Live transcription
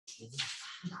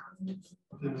We're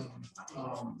going to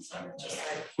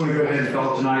go ahead and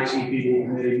call tonight's EPD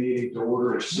committee meeting to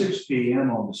order at 6 p.m.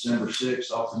 on December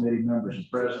 6th. All committee members are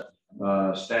present,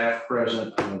 staff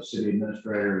present, city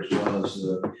administrator, as well as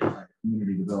the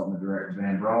Community Development Director,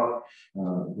 Van Broad.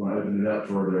 We're going to open it up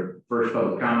for the first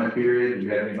public comment period. Do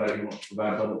you have anybody who wants to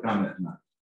provide public comment tonight?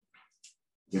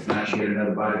 If not, you get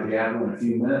another bite at the apple in a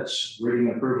few minutes. Reading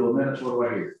and approval of minutes, what do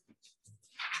I hear?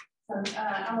 So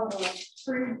I will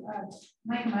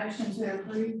make a motion to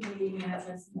approve the minutes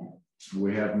as submitted.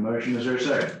 We have a motion. Is there a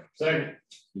second? Second.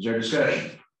 Is there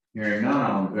discussion? Hearing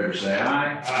none, all in favor say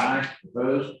aye. Aye.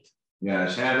 Opposed? The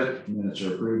ayes have it. Minutes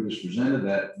are approved as presented.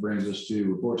 That brings us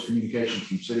to reports, communications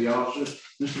from city officers.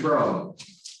 Mr. Broad.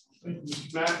 Thank you,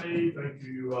 Mr. Matney. Thank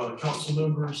you, council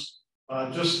members.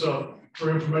 Just for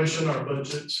information, our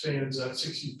budget stands at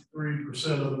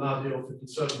 63% of an ideal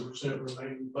 57%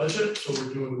 remaining budget. So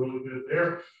we're doing really good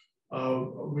there.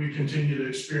 We continue to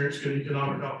experience good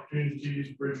economic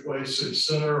opportunities. Bridgeway City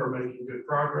Center are making good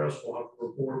progress. We'll have a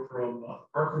report from the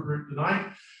Parker Group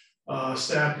tonight.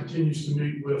 Staff continues to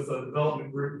meet with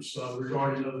development groups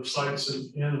regarding other sites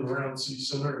in and around City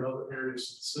Center and other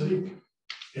areas of the city.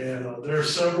 And there are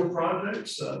several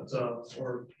projects that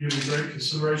are giving great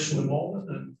consideration to Mauldin,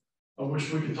 and I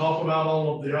wish we could talk about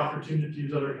all of the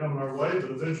opportunities that are coming our way, but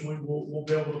eventually we'll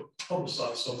be able to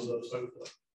publicize some of those hopefully.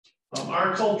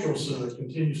 Our cultural center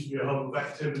continues to be a hub of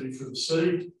activity for the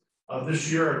city.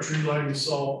 This year, our tree lighting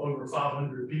saw over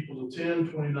 500 people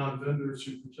attend, 29 vendors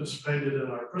who participated in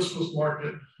our Christmas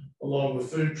market, along with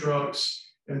food trucks.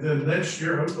 And then next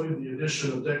year, hopefully the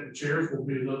addition of deck and chairs will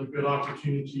be another good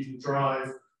opportunity to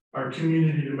drive our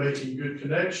community to making good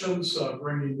connections,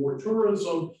 bringing more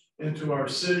tourism into our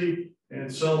city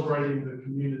and celebrating the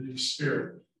community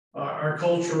spirit. Our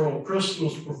cultural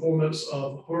Christmas performance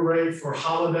of Hooray for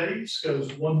Holidays goes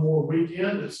one more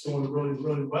weekend. It's going really,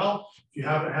 really well. If you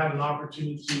haven't had an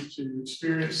opportunity to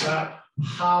experience that,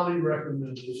 highly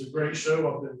recommend it. It's a great show.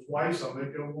 I've been twice. I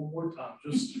may go one more time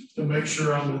just to make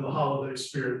sure I'm in the holiday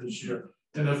spirit this year.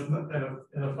 And if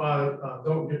I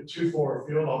don't get too far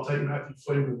afield, I'll take Matthew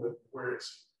Freeman with where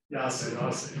is he? Yeah, I see.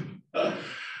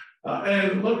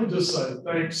 And let me just say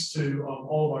thanks to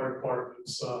all of our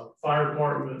departments, fire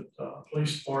department,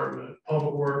 police department,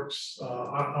 public works.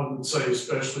 I would say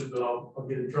especially, but I'll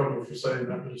get in trouble for saying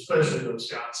that, but especially those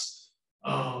guys.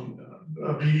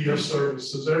 BDS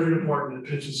services, every department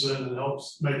pitches in and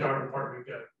helps make our department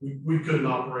go. We couldn't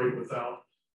operate without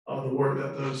the work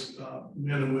that those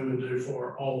men and women do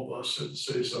for all of us in the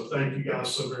city. So thank you guys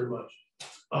so very much.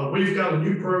 We've got a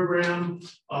new program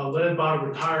led by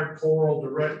retired choral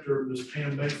director, Ms.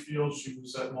 Pam Mayfield. She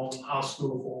was at Mauldin High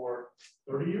School for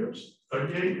 30 years,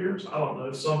 38 years. I don't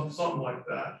know, something like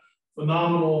that.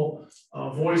 Phenomenal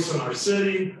voice in our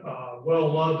city,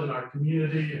 well loved in our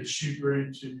community. And she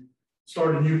agreed to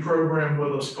start a new program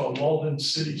with us called Mauldin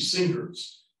City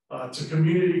Singers. It's a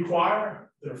community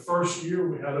choir. Their first year,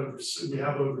 we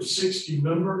have over 60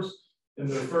 members in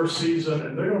their first season,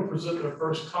 and they're going to present their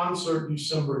first concert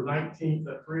December 19th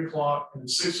at 3 o'clock and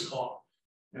 6 o'clock.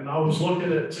 And I was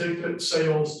looking at ticket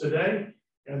sales today,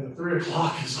 and the 3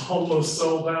 o'clock is almost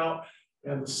sold out,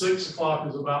 and the 6 o'clock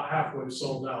is about halfway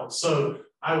sold out. So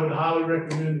I would highly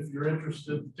recommend, if you're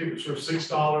interested, the tickets are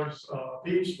 $6 a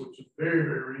piece, which is very,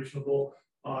 very reasonable.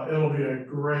 It'll be a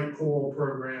great choral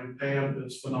program. Pam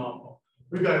is phenomenal.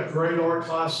 We've got great art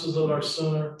classes at our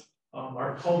center.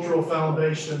 Our cultural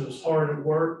foundation is hard at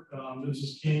work.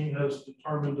 Mrs. King has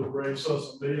determined to raise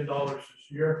us $1 million this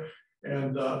year,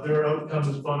 and their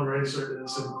upcoming fundraiser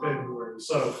is in February.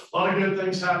 So a lot of good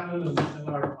things happening in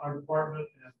our department,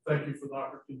 and thank you for the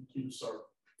opportunity to serve.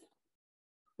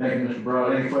 Thank you, Mr.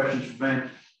 Broad. Any questions for Ben?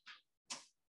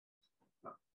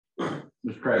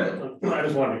 Mr. Craig. I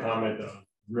just wanted to comment,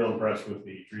 real impressed with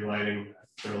the tree lighting. I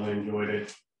thoroughly enjoyed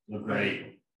it. Looked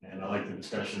great. And I like the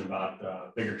discussion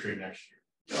about bigger tree next year.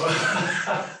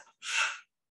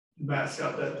 Matt's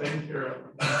got that taken care of.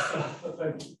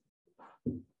 Thank you.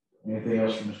 Anything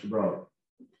else from Mr. Broad?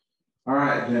 All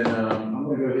right, then I'm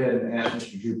going to go ahead and ask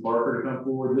Mr. Drew Parker to come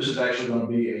forward. This is actually going to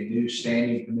be a new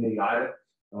standing committee item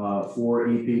for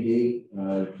EPD.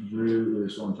 Drew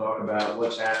is going to talk about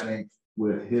what's happening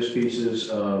with his pieces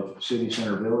of City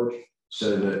Center Village,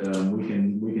 so that we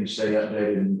can stay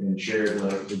updated and share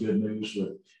the good news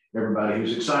with everybody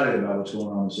who's excited about what's going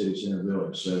on in City Center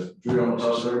Village. So Drew, I'm going to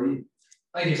toss it over to you.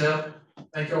 Thank you, Seth.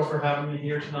 Thank you all for having me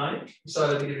here tonight.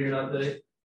 Excited to give you an update.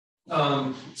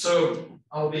 So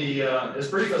I'll be as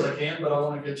brief as I can, but I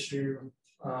want to get you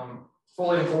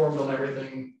fully informed on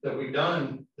everything that we've done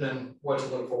and then what to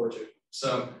look forward to.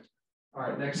 So, all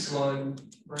right, next slide,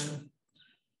 Brandon.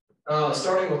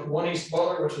 Starting with 1 East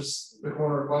Butler, which is the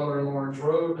corner of Butler and Lawrence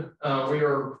Road. We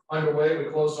are underway.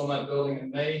 We closed on that building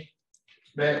in May.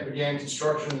 Began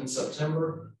construction in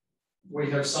September. We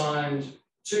have signed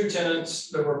 2 tenants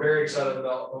that we're very excited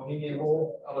about: Bohemian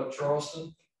Bowl out of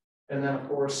Charleston, and then of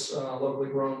course locally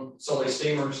grown Sully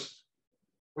Steamers.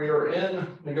 We are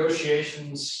in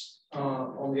negotiations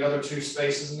on the other 2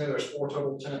 spaces in there. There's 4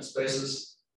 total tenant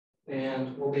spaces,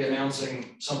 and we'll be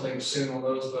announcing something soon on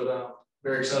those, but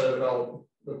very excited about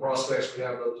the prospects we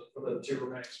have for the 2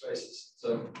 remaining spaces.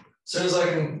 So as soon as I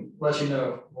can let you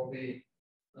know, we'll be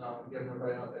giving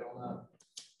everybody an update on that.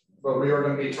 But we are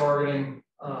going to be targeting,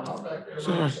 we're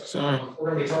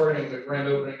going to be targeting the grand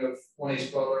opening of 1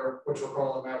 East Butler, which we're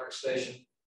calling Maverick Station,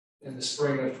 in the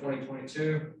spring of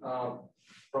 2022,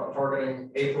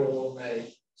 targeting April or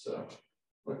May. So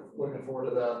looking forward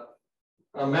to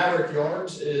that. Maverick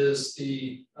Yards is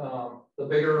the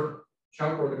bigger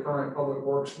chunk where the current public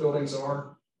works buildings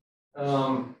are.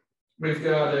 We've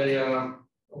got a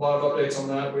lot of updates on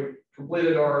that. We've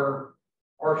completed our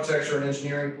architecture and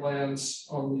engineering plans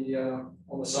on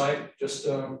the site just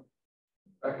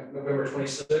back in November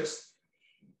 26th.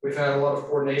 We've had a lot of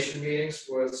coordination meetings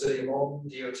with City of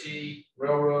Mauldin, DOT,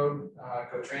 Railroad,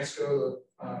 Co-Transco,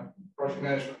 the project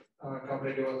management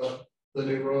company doing the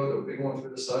new road that will be going through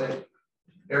the site.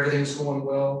 Everything's going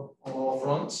well on all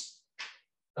fronts.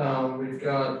 We've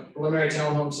got preliminary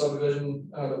townhome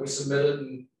subdivision that we submitted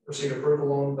and received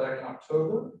approval on back in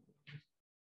October.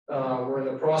 We're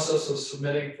in the process of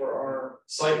submitting for our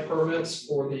site permits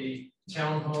for the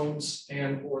townhomes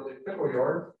and for the pickle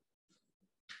yard.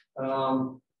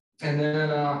 And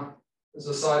then as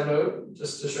a side note,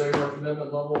 just to show you our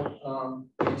commitment level,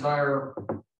 the entire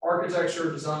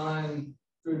architecture, design,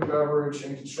 food and beverage,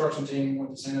 and construction team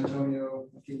went to San Antonio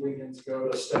a few weekends ago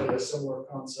to study a similar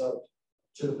concept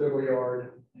to the pickle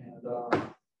yard and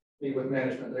meet with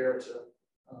management there to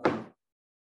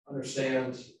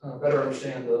better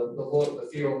understand the look, the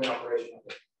feel, and the operation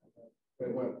of it.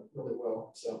 It went really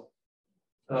well. So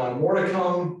more to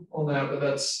come on that, but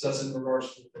that's in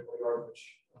regards to the pickle yard,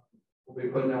 which we'll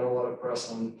be putting out a lot of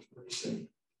press on pretty soon.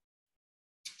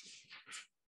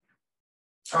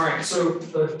 All right, so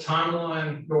the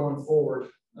timeline going forward.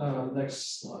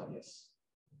 Next slide, yes.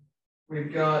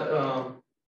 We've got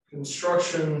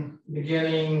construction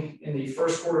beginning in the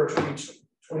first quarter of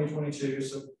 2022,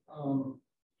 so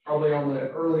probably on the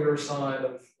earlier side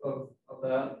of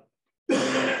that,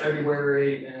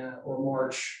 February or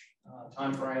March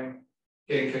timeframe,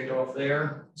 getting kicked off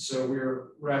there. So we're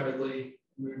rapidly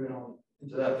moving on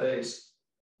into that phase.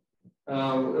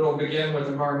 It'll begin with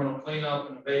environmental cleanup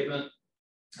and abatement,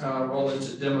 roll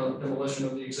into demolition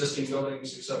of the existing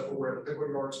buildings, except for where the pickle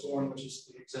yard's going, which is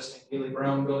the existing Healy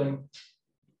Brown building.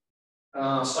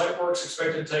 Site work's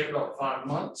expected to take about 5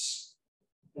 months,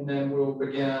 and then we'll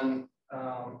begin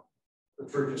the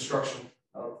true construction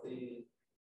of the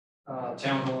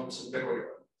townhomes and pickle yard.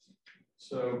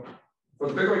 So for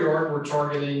the pickle yard, we're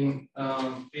targeting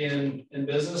being in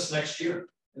business next year,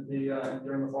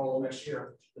 during the fall of next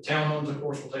year. The townhomes, of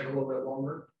course, will take a little bit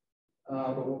longer,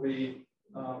 but we'll be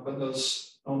putting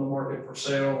those on the market for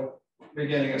sale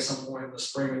beginning at some point in the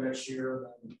spring of next year.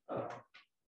 And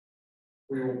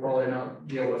we will probably not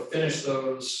be able to finish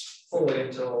those fully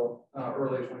until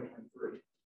early 2023.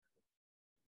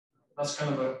 That's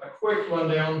kind of a quick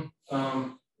rundown.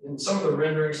 In some of the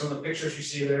renderings, some of the pictures you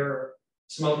see there are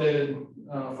some updated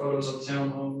photos of the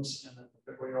townhomes and then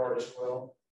the pickle yard as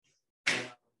well.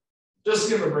 Just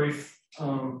to give a brief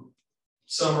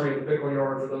summary of the pickle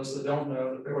yard for those that don't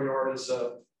know, the pickle yard is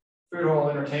a food hall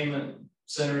entertainment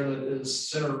center that is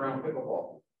centered around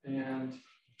pickleball. And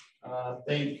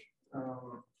think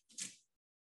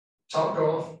top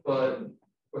golf, but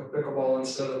with pickleball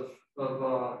instead of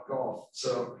golf.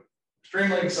 So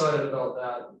extremely excited about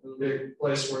that. It's a big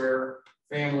place where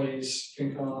families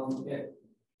can come,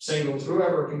 singles,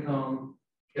 whoever can come,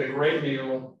 get a great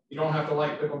meal. You don't have to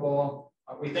like pickleball.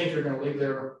 We think you're going to leave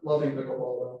there loving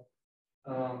pickleball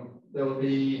though. There will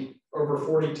be over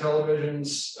 40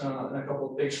 televisions and a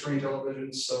couple of big screen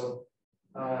televisions. So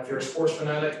if you're a sports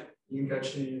fanatic, you can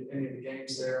catch any of the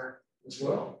games there as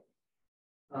well.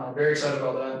 Very excited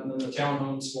about that. And then the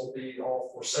townhomes will be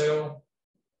all for sale,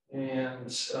 and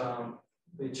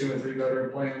the 2 and 3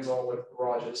 bedroom plans, all with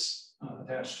garages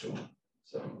attached to them.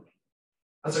 So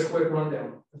that's a quick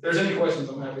rundown. If there's any questions,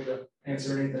 I'm happy to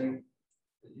answer anything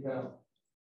that you have.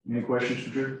 Any questions for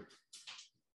Drew?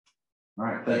 All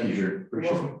right, thank you, Drew.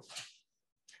 Appreciate it.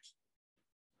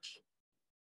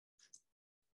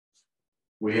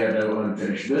 We have no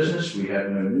unfinished business. We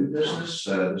have no new business.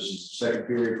 This is the second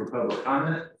period for public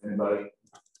comment. Anybody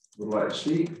would like to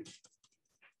speak?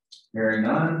 Hearing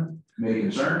none, committee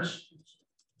concerns?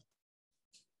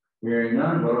 Hearing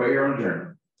none, what do I hear on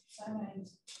adjournment?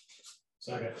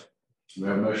 Second. We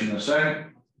have a motion and a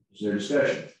second. Is there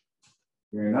discussion?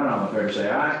 Hearing none, all in favor say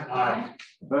aye. Aye.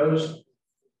 Opposed?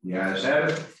 The ayes have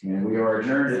it, and we are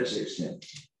adjourned at 6:10.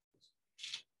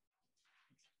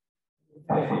 Okay,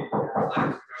 I'd like to go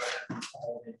ahead and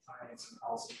call the finance and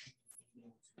policy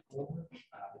meeting to order.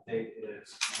 The date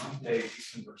is Monday,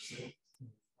 December 6th.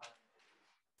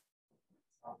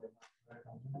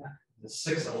 The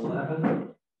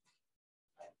 6/11.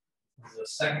 This is the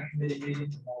second committee meeting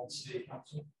from Mauldin City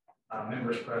Council.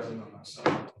 Members present are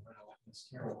myself, Ms.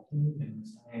 Carol King, and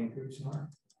Ms. Diane Kuzma,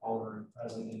 all are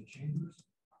present in chambers.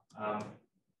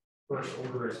 First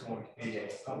order is going to be a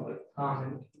public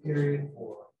comment period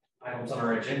for items on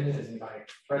our agenda. Is anybody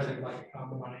present like to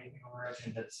comment on anything on our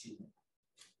agenda this evening?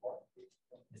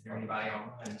 Is there anybody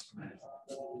online, Mr. Manning?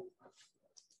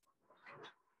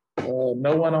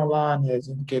 No one online has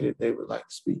indicated they would like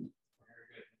to speak. Very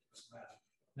good.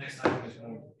 Next item is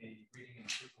going to be reading and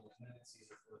approval of minutes. These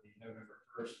are for the November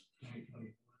 1st,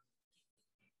 2021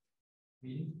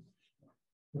 meeting.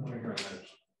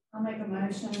 I'll make a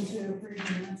motion to approve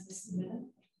the minutes as submitted.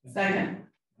 Second.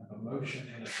 I have a motion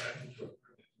and a second to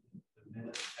approve the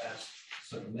minutes as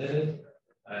submitted.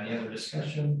 Any other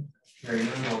discussion? Hearing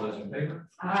none, all those in favor?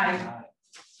 Aye.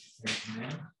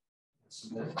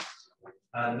 Submitted.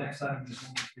 Next item is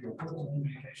going to be reports and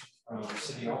communications from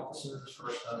city officers.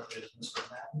 First up is Mr.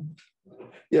 Mauldin.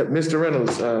 Yeah, Mr.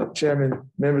 Reynolds,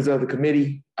 Chairman, members of the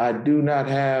committee, I do not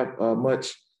have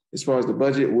much as far as the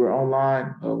budget. We're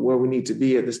online where we need to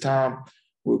be at this time.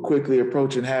 We're quickly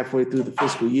approaching halfway through the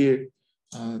fiscal year.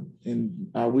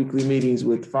 In our weekly meetings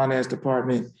with the finance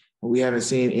department, we haven't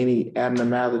seen any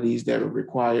abnormalities that would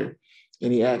require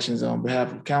any actions on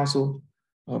behalf of council,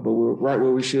 but we're right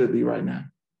where we should be right now.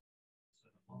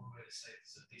 A long way to say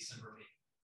it's a December meeting.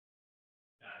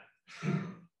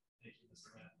 Thank you, Mr.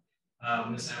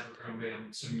 Matt. Ms. Abercrombie, I'm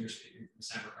assuming you're speaking for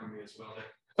Ms. Abercrombie as well there.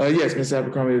 Yes, Ms.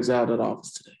 Abercrombie was out of the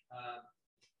office today.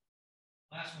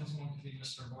 Last one's going to be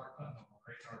Mr. Mark Putnam,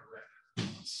 our HR Director. This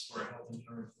is for a health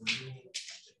insurance renewal.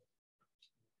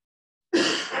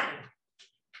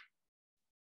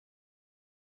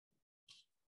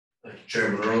 Thank you,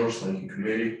 Chairman Rose. Thank you,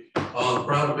 committee.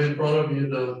 Proud to be in front of you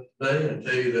today and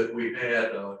tell you that we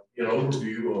had an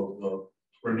overview of the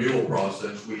renewal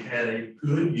process. We had a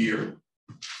good year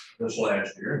this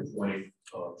last year in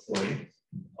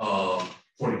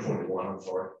 2021, I'm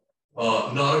sorry.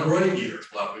 Not a great year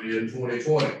like we did in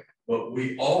 2020, but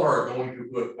we are going to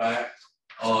put back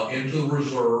into the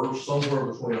reserve somewhere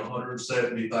between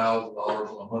 $170,000 and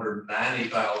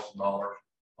 $190,000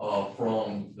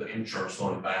 from the insurance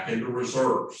fund back into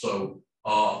reserve. So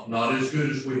not as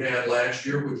good as we had last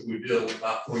year, which we did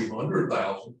about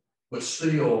 $300,000, but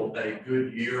still a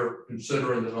good year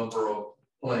considering the number of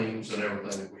claims and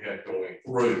everything that we had going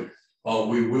through.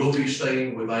 We will be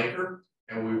staying with Anchor,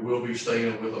 and we will be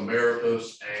staying with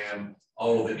Ameritas and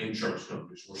all of the insurance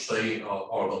companies. We're staying,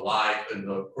 or the life and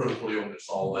the critical illness,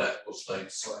 all that will stay the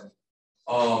same.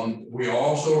 We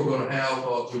also are going to have,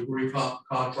 we've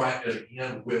recontracted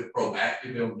again with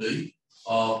Proactive MD.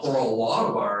 For a lot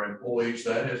of our employees,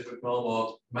 that has become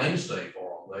a mainstay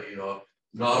for them. They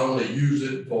not only use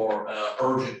it for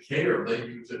urgent care, they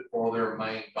use it for their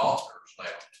main doctors now.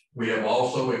 We have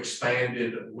also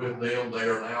expanded with them. They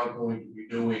are now going to be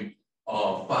doing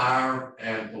fire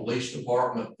and police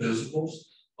department physicals.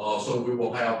 So we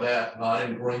will have that not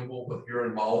in Greenville, but here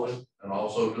in Mauldin, and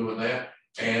also doing that.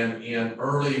 And in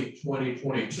early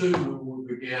 2022, we will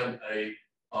begin they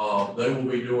will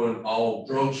be doing all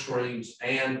drug screens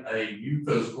and a new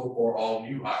physical for all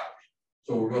new hires.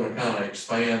 So we're going to kind of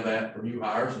expand that for new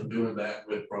hires and doing that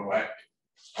with Proactive.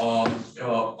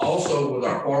 Also with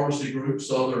our pharmacy group,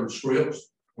 Southern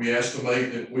Scripts, we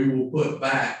estimate that we will put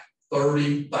back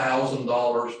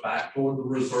 $30,000 back toward the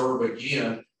reserve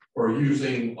again for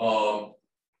using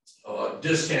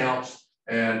discounts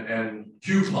and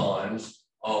coupons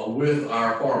with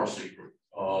our pharmacy group.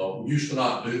 We used to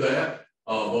not do that,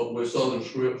 but with Southern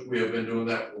Scripts, we have been doing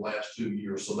that for the last 2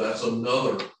 years. So that's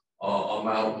another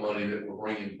amount of money that we're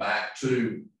bringing back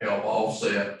to help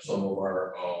offset some of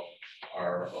our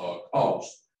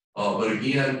costs. But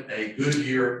again, a good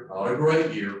year, not a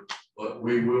great year, but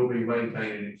we will be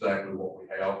maintaining exactly what we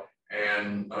have.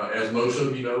 And as most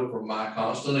of you know from my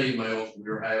constant emails,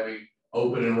 we're having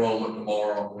open enrollment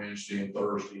tomorrow, Wednesday and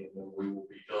Thursday, and then we will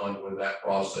be done with that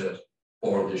process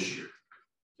for this year.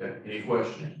 Okay, any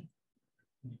questions?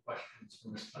 Any questions for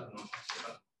Ms. Putnam?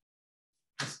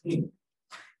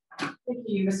 Thank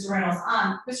you, Mr. Reynolds.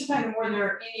 Mr. Payne, were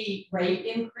there any rate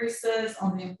increases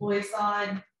on the employee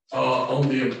side? On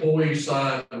the employee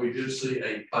side, we did see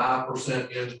a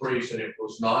 5% increase, and it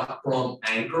was not from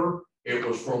Anchor. It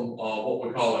was from what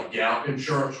we call a gap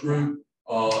insurance group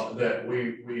that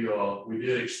we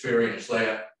did experience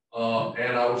that.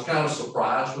 And I was kind of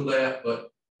surprised with that,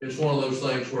 but it's one of those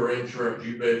things where insurance,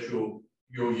 you bet you'll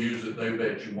use it, they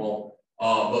bet you won't.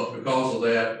 But because of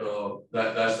that,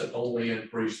 that's the only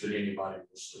increase that anybody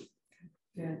will see.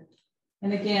 Good.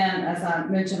 And again, as I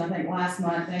mentioned, I think last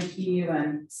month, thank you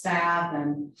and staff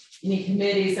and any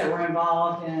committees that were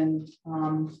involved in,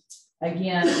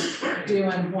 again,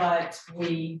 doing what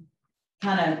we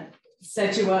kind of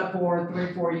set you up for 3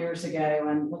 or 4 years ago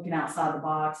and looking outside the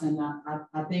box. And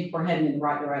I think we're heading in the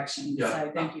right direction. Yeah.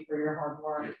 So thank you for your hard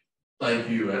work. Thank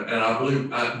you. And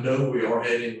I know we are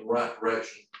heading in the right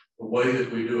direction. The way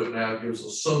that we do it now gives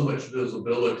us so much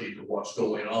visibility to what's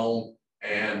going on.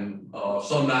 And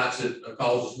some nights it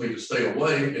causes me to stay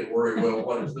awake and worry, well,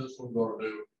 what is this one going to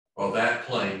do or that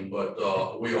claim?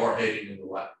 But we are heading in the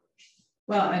right direction.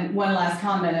 Well, and one last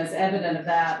comment is evident of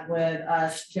that with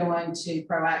us going to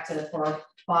proactive for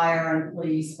fire and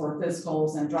police for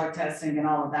physicals and drug testing and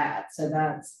all of that. So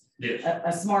that's yes.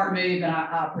 a smart move, and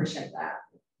I appreciate that.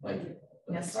 Thank you.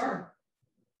 Yes, sir.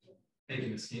 Thank you,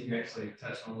 Ms. King. You actually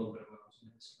touched on a little bit of what I was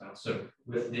going to ask about. So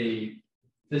with the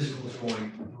physicals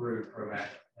going through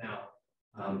proactive now,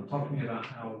 talk to me about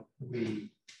how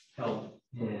we help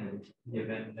in the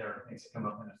event there are things that come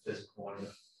up in a physical. And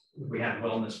if we have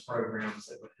wellness programs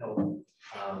that would help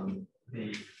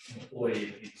the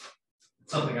employee, if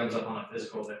something comes up on a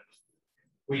physical that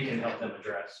we can help them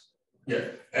address. Yeah,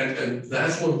 and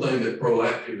that's one thing that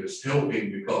proactive is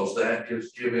helping, because that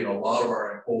is giving a lot of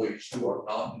our employees who are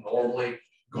not normally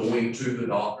going to the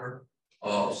doctor.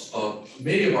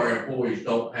 Many of our employees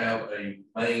don't have a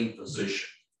main physician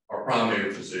or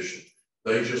primary physician.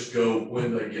 They just go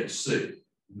when they get sick.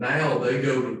 Now they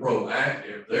go to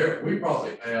proactive. We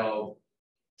probably have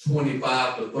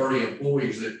 25 to 30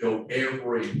 employees that go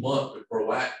every month to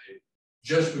proactive,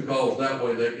 just because that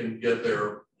way they can get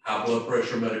their high blood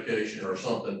pressure medication or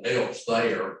something else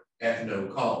there at no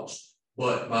cost.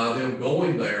 But by them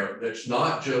going there, it's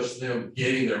not just them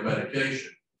getting their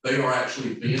medication. They are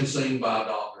actually being seen by a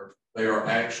doctor. They are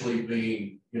actually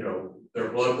being, their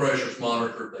blood pressure is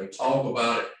monitored. They talk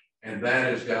about it. And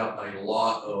that has got a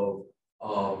lot of,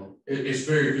 it's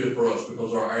very good for us,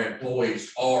 because our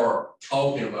employees are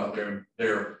talking about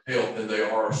their health, and they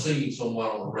are seeing someone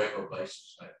on a regular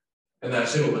basis now. And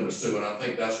that's helping us too. And I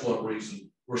think that's one reason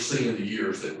we're seeing the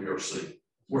years that we are seeing.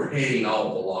 We're heading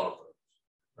off a lot of things.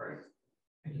 Right.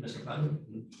 Thank you, Mr. Putnam.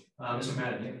 Mr.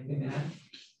 Madden, anything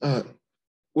to add?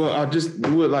 Well,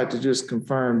 would like to just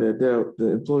confirm that the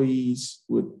employees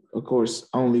would, of course,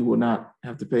 will not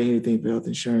have to pay anything for health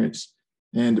insurance,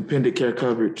 and dependent care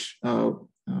coverage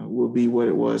will be what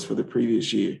it was for the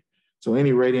previous year. So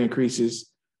any rate increases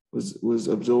was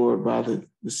absorbed by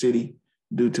the city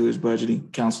due to its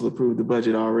budgeting. Council approved the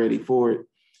budget already for it,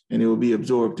 and it will be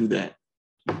absorbed through that.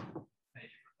 Thank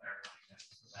you for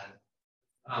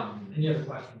clarifying that. Any other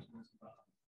questions?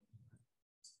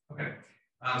 Okay.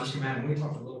 Mr. Madden, we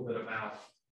talked a little bit about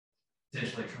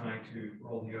potentially trying to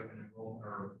roll the open enrollment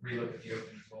or relook at the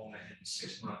open enrollment in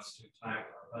 6 months to tie up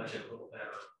our budget a little better.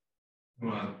 You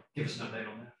want to give us an update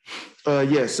on that?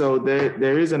 Yes, so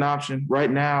there is an option.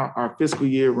 Right now, our fiscal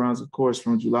year runs, of course,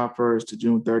 from July 1st to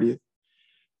June 30th.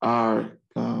 Our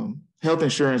health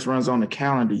insurance runs on the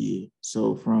calendar year,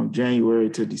 so from January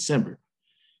to December.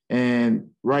 And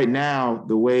right now,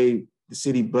 the way the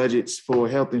city budgets for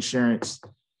health insurance,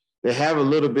 they have a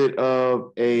little bit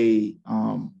of a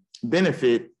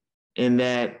benefit in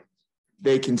that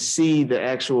they can see the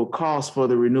actual cost for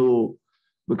the renewal,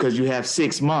 because you have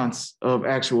 6 months of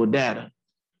actual data.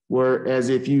 Whereas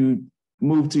if you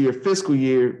move to your fiscal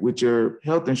year with your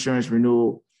health insurance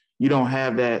renewal, you don't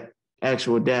have that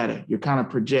actual data. You're kind of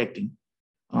projecting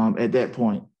at that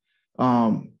point.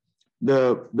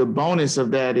 The bonus of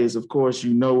that is, of course,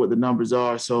 you know what the numbers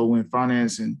are. So when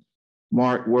finance and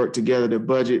Mark work together to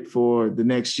budget for the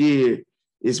next year,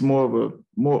 it's more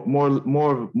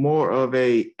of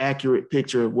a accurate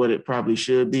picture of what it probably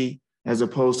should be, as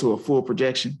opposed to a full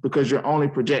projection, because you're only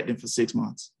projecting for 6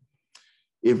 months.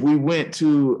 If we went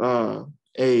to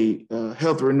a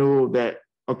health renewal that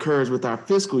occurs with our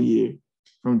fiscal year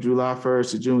from July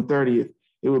 1st to June 30th,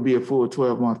 it would be a full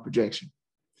 12-month projection.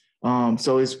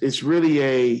 So it's really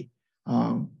a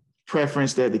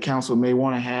preference that the council may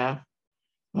want to have.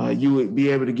 You would be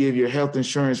able to give your health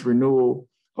insurance renewal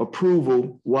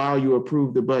approval while you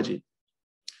approve the budget.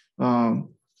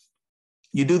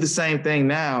 You do the same thing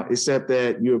now, except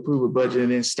that you approve a budget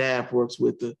and then staff works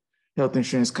with the health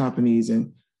insurance companies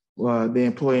and the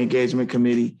employee engagement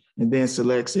committee, and then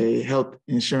selects a health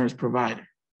insurance provider.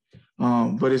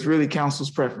 But it's really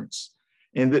council's preference.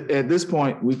 And at this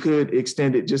point, we could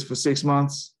extend it just for 6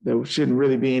 months. There shouldn't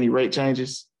really be any rate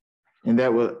changes. And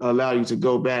that will allow you to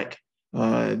go back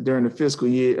during the fiscal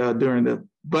year, during the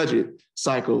budget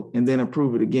cycle, and then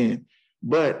approve it again.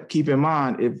 But keep in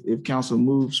mind, if council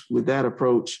moves with that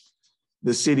approach,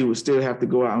 the city would still have to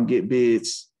go out and get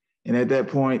bids. And at that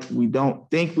point, we don't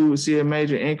think we would see a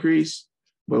major increase.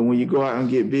 But when you go out and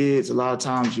get bids, a lot of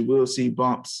times you will see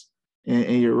bumps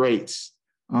in your rates.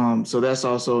 So that's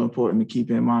also important to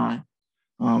keep in mind.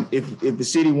 If the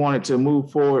city wanted to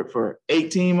move forward for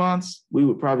 18 months, we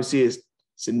would probably see a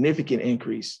significant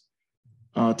increase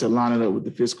to line it up with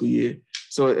the fiscal year.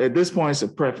 So at this point, it's a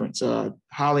preference.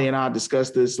 Holly and I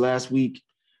discussed this last week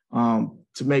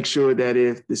to make sure that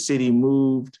if the city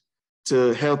moved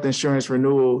to health insurance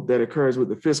renewal that occurs with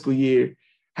the fiscal year,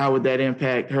 how would that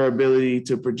impact her ability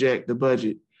to project the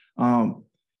budget?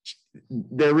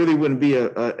 There really wouldn't be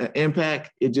an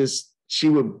impact. It just, she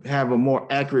would have a more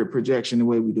accurate projection the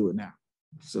way we do it now.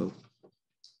 So.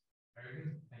 Very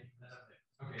good. Thank you for that update.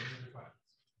 Okay, any other questions?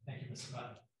 Thank you, Mr.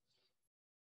 Button.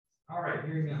 All right,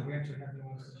 here we go. We actually have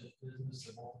no unfinished business.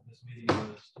 The bulk of this meeting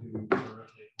was to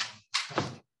update on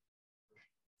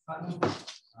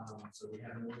so we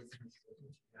have no unfinished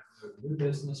business. We have no new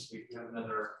business. We have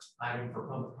another item for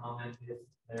public comment if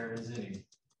there is any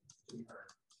to be heard.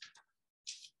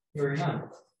 Hearing none.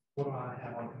 What do I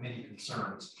have on committee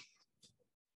concerns?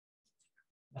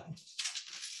 Nothing.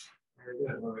 Very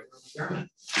good. We're ready for adjournment.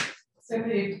 So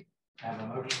moved. Have a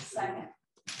motion. Second.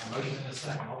 A motion and a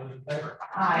second. All those in favor?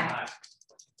 Aye.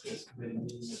 This committee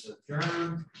meeting is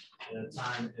adjourned. The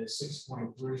time is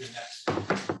 6:23. The next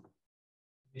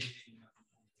meeting.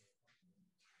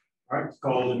 All right,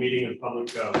 call the meeting of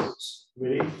Public Works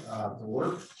Committee to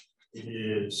work. It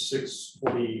is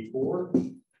 6:24.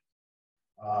 We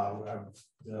have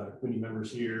the committee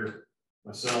members here,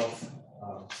 myself,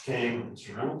 King,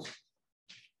 Mr. Reynolds.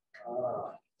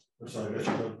 Sorry, the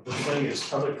first thing is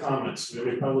public comments. Do we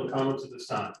have any public comments at this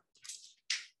time?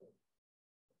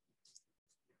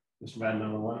 Mr. Madden,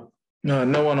 number one. No,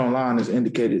 no one online has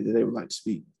indicated that they would like to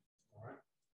speak. All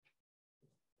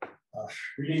right.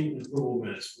 Reading and approval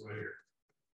minutes right here.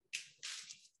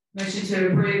 Motion to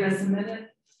approve as submitted.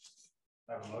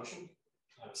 I have a motion.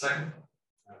 I have a second.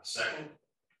 I have a second.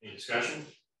 Any discussion?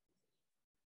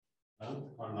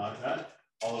 No, I'm not that.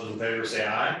 All those in favor say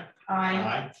aye. Aye.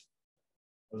 Aye.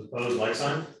 Those opposed, like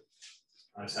sign.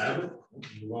 Ayes have it.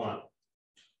 Move on.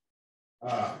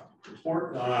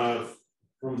 Report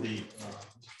from the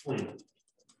plan.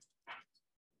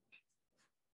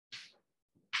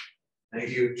 Thank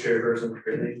you, Chairperson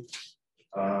Brittany.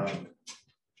 Right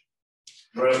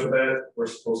off the bat, we're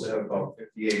supposed to have about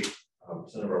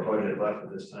 58% of our budget left at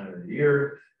this time of the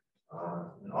year.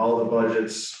 And all the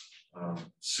budgets,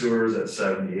 sewers at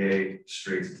 78,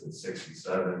 streets at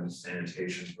 67,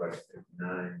 sanitation right at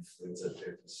 59, fleets at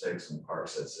 56, and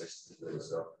parks at 63.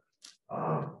 So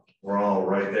we're all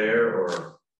right there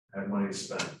or have money to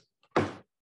spend.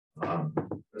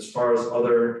 As far as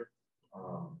other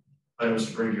items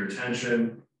to bring to your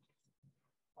attention,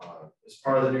 as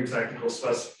part of the new technical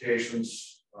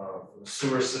specifications for the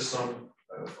sewer system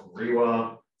from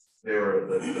REWA,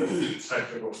 the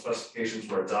technical specifications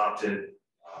were adopted in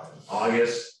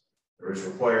August. There was a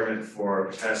requirement for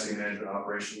capacity management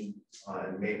operation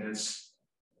and maintenance,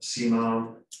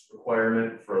 CMOM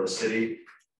requirement for the city.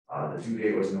 The due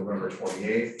date was November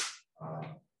 28th.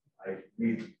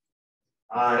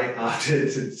 I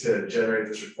opted to generate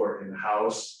this report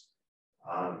in-house.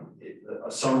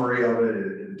 A summary of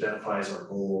it identifies our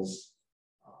goals.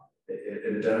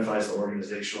 It identifies the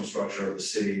organizational structure of the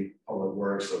city, public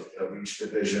works of each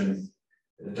division.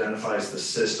 It identifies the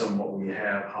system, what we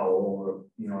have, how old,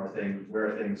 our things,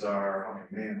 where things are, how many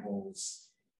manholes.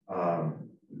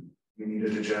 We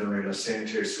needed to generate a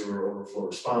sanitary sewer overflow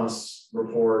response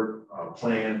report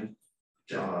plan.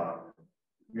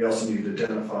 We also need to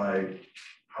identify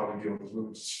how we deal with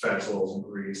roots, fat soils, and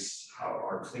grease, how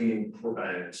our cleaning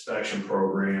and inspection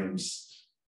programs,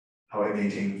 how we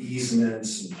maintain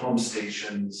easements and pump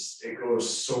stations. It goes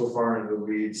so far into the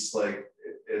weeds, like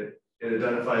it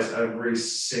identifies every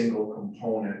single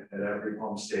component at every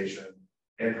pump station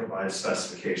and provides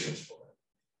specifications for it.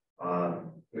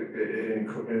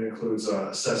 It includes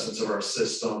assessments of our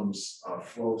systems,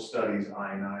 flow studies,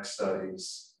 I&I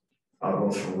studies,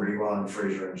 both from REWA and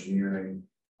Fraser Engineering,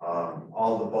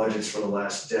 all the budgets for the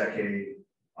last decade,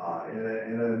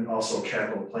 and then also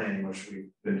capital planning, which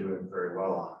we've been doing very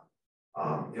well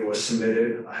on. It was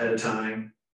submitted ahead of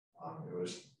time. It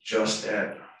was just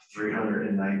at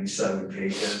 397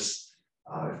 pages.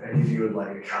 If any of you would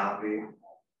like a copy,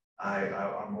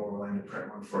 I'm more willing to print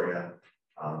one for you.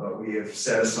 But we have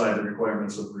satisfied the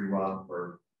requirements of REWA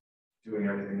for doing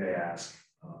everything they ask.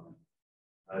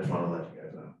 I just want to let you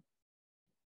guys know.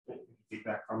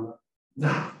 Feedback from them?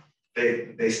 No,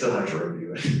 they still have to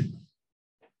review it.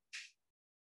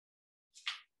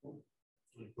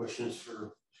 Any questions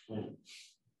for Lynn?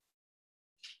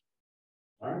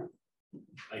 All right,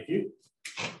 thank you.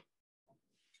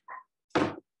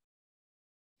 All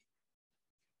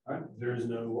right, there is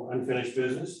no unfinished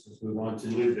business. Let's move on to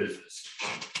new business.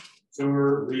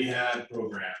 Sewer rehab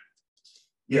program.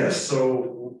 Yes,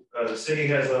 so the city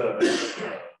has a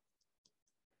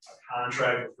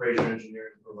contract with Fraser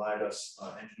Engineering to provide us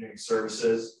engineering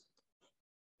services.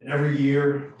 And every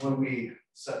year when we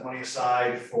set money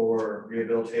aside for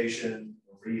rehabilitation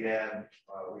or rehab,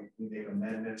 we make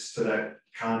amendments to that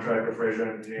contract with Fraser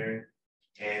Engineering.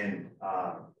 And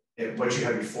what you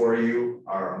have before you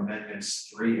are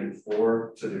amendments 3 and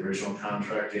 4 to the original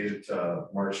contract dated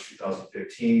March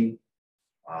 2015.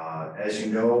 As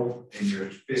you know, in your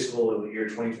fiscal year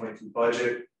 2022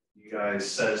 budget, you guys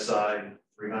set aside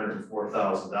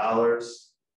 $304,000.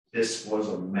 This was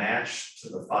a match to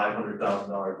the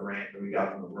 $500,000 grant that we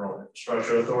got from the Rural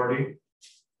Infrastructure Authority.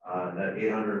 That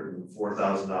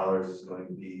 $804,000 is going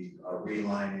to be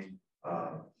relining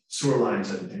sewer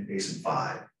lines in Basin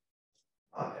 5.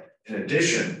 In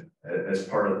addition, as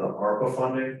part of the ARPA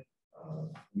funding,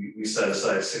 we set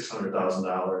aside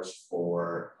 $600,000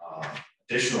 for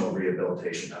additional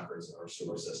rehabilitation efforts in our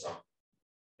sewer system.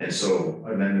 And so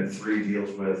Amendment 3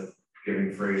 deals with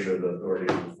giving Fraser the authority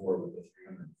to move forward with the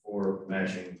 304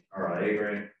 matching RIA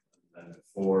grant. Amendment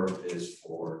 4 is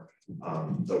for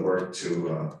the work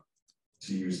to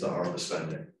use the ARPA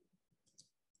spending.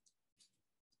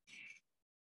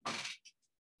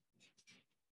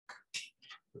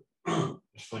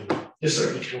 Yes,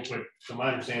 sir. Just real quick. So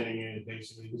my understanding is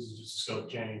basically this is just a scope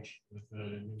change with the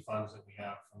new funds that we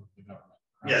have from the government.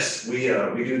 Right? Yes, we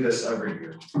do this every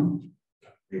year.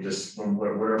 We just,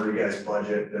 whatever you guys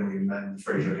budget, then we amend the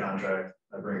Fraser contract.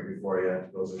 I bring it before you,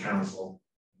 it goes to council.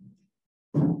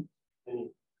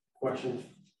 Any questions?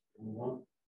 Do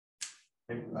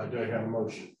I have a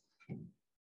motion?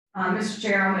 Mr.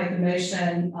 Chair, I'll make a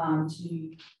motion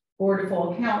to Board of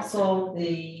Full Council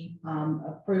the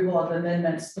approval of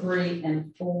amendments 3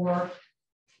 and 4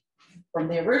 from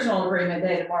the original agreement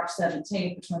dated March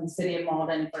 17th between the City of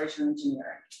Mauldin and Fraser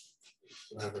Engineering.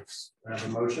 I have a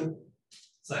motion.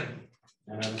 Second.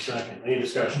 And I have a second. Any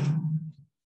discussion?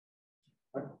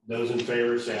 Those in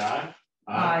favor say aye.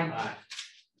 Aye.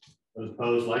 Those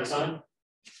opposed, like sign.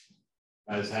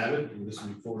 As have it, and this will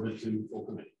be forwarded to full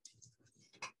committee.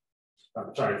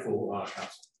 Sorry, full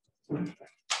council.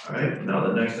 All right, now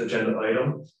the next agenda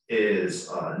item is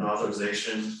an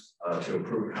authorization to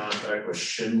approve a contract with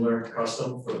Schindler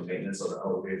Custom for the maintenance of the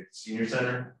elevated senior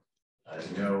center. As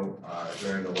you know,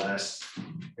 during the last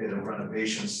phase of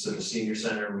renovations to the senior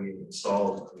center, we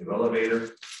installed a new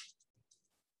elevator.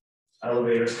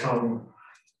 Elevators come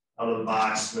out of the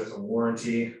box with a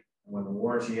warranty. And when the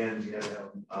warranty ends, you have to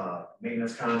have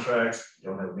maintenance contracts. You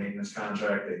don't have a maintenance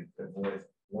contract, they avoid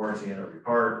warranty in every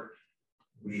part.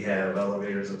 We have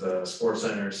elevators at the sports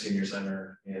center, senior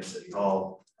center, and city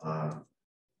hall.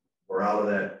 We're out of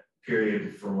that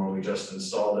period from when we just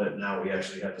installed it. Now we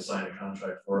actually have to sign a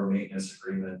contract for a maintenance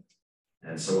agreement.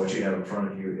 And so what you have in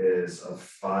front of you is a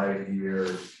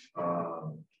 5-year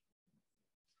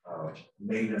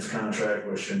maintenance contract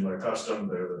with Schindler Custom.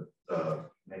 They're the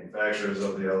manufacturers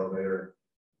of the elevator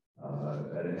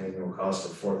at an annual cost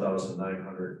of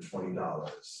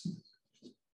 $4,920.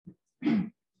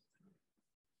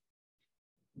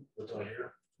 What's on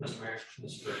here? Mr. Mayor,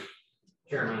 Mr.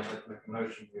 Chairman, I'd like to make a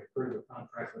motion to approve the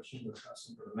contract with Schindler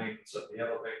Custom for the maintenance of the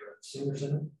elevator at the senior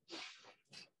center.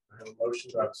 I have a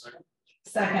motion. Do I have a second?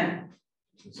 Second.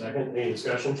 Second. Any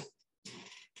discussion?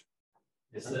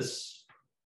 Is this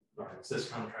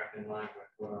contract in line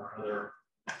with what our other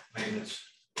maintenance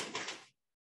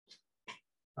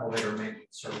elevator maintenance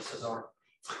services are?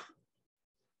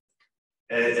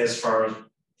 As far as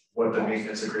what the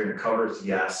maintenance agreement covers,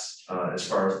 yes. As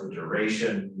far as the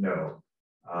duration, no.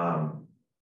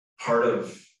 Part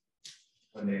of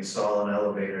when they install an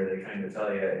elevator, they kind of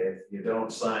tell you if you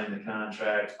don't sign the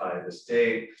contract by this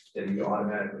date, then you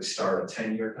automatically start a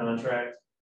 10-year contract.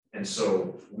 And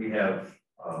so we have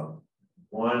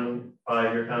one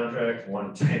 5-year contract,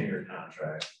 one 10-year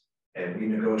contract, and we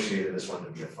negotiated this one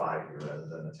to be a 5-year rather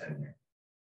than a 10-year.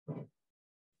 All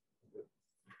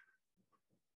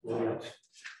right,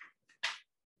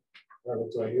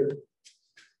 what do I hear?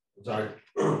 I'm sorry,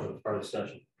 part of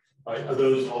discussion. All right, all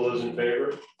those in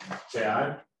favor, say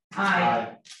aye.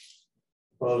 Aye.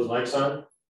 Opposed, like sign. All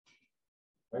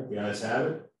right, the ayes have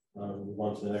it. Move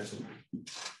on to the next one.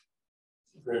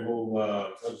 We're going to move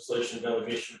legislation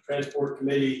delegation of transport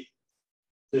committee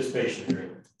participation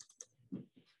agreement.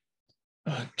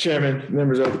 Chairman,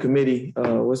 members of the committee,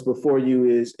 what's before you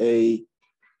is a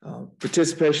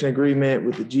participation agreement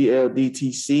with the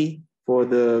GLDTC for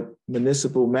the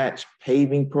municipal match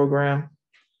paving program.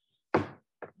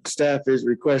 Staff is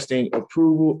requesting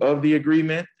approval of the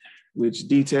agreement, which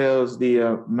details the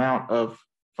amount of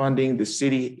funding the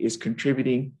city is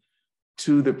contributing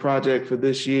to the project for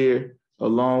this year,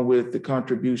 along with the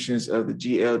contributions of the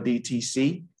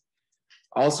GLDTC.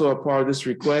 Also a part of this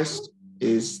request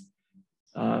is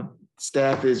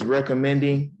staff is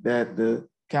recommending that the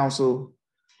council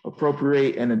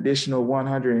appropriate an additional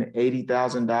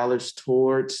 $180,000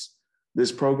 towards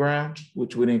this program,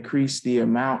 which would increase the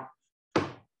amount,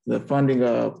 the funding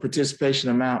participation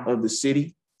amount of the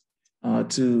city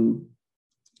to,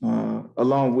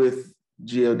 along with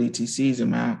GLDTC's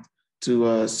amount, to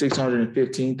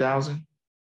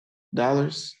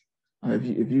 $615,000.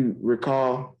 If you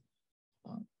recall,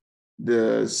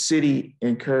 the city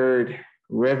incurred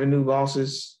revenue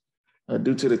losses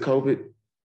due to the COVID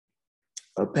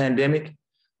pandemic.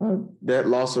 That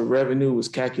loss of revenue was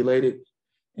calculated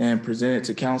and presented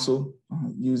to council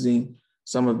using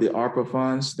some of the ARPA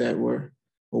funds that were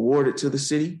awarded to the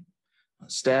city.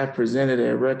 Staff presented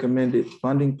a recommended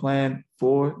funding plan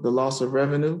for the loss of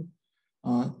revenue.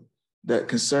 That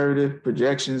conservative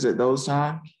projections at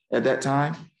that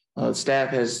time, staff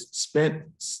has spent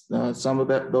some of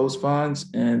those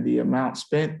funds, and the amount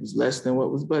spent is less than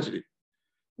what was budgeted.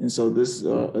 And so this,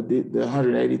 the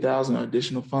 180,000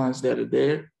 additional funds that are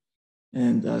there,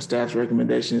 and staff's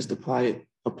recommendation is to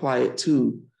apply it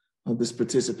to this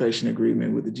participation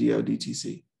agreement with the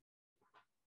GLDTC.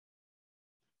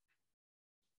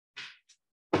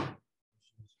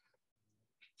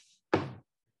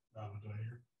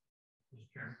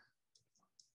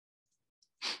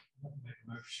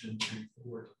 Motion to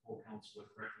forward to full council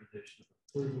with recommendation of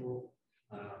approval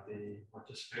the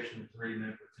participation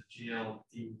agreement with the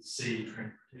GLDC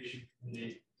Transportation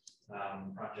Committee,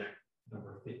 project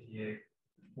number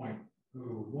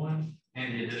 58.01, and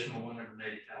the additional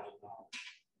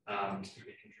 $180,000 to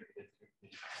be contributed to the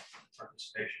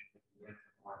participation in the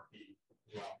FMRP as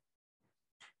well.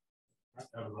 I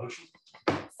have a motion.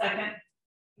 Second.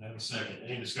 I have a second.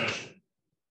 Any discussion?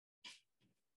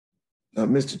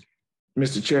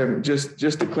 Mr. Chairman,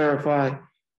 just to clarify,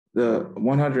 the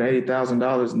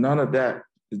 $180,000, none of that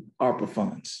is ARPA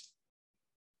funds.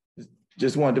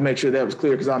 Just wanted to make sure that was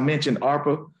clear, because I mentioned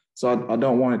ARPA, so I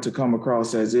don't want it to come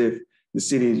across as if the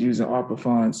city is using ARPA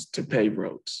funds to pave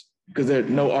roads, because there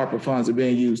no ARPA funds are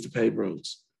being used to pave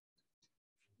roads.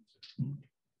 All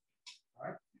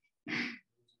right. In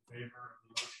favor of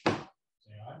the motion,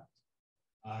 say aye.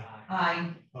 Aye.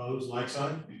 Aye. Opposed, like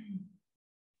sign.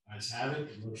 Ayes have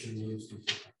it. The motion moves to full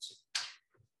council.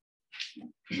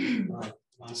 All right.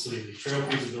 Lastly, the trail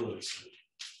feasibility study.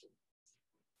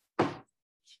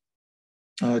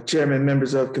 Chairman,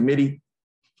 members of committee,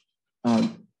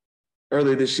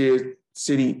 earlier this year,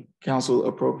 City Council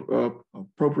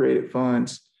appropriated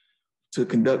funds to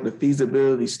conduct a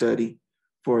feasibility study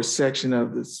for a section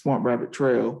of the Swamp Rabbit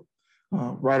Trail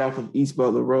right off of East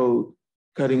Butler Road,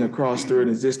 cutting across through an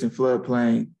existing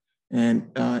floodplain and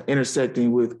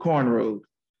intersecting with Corn Road.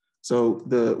 So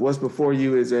what's before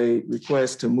you is a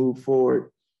request to move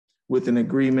forward with an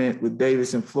agreement with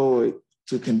Davis and Floyd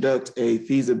to conduct a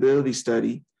feasibility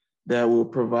study that will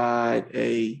provide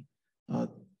a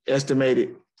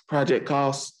estimated project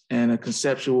costs and a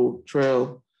conceptual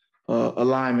trail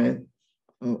alignment,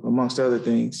 amongst other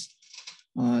things.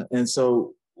 And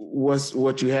so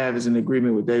what you have is an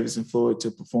agreement with Davis and Floyd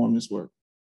to perform this work.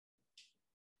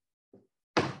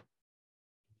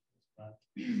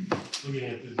 Looking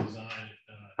at the design,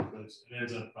 it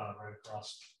ends up right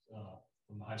across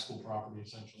from the high school property,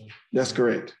 essentially. That's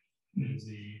correct. Is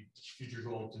the future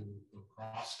goal to go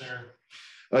across there?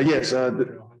 Yes.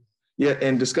 Yeah,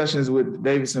 and discussions with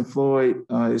Davis and Floyd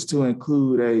is to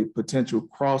include a potential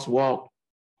crosswalk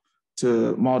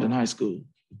to Mauldin High School.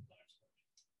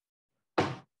 All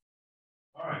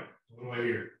right, what do I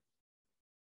hear?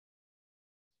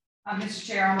 Mr.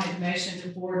 Chair, I'll make a motion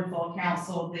to forward to full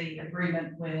council the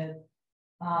agreement with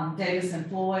Davis and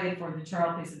Floyd for the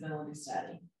trail feasibility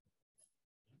study.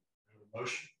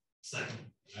 Motion.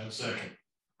 Second. I have a second.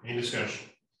 Any discussion?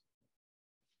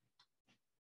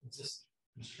 Is this,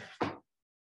 Mr. Chairman?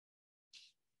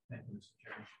 Thank you, Mr.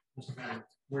 Chairman. Mr. Mayor,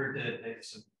 where did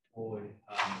Davidson employ?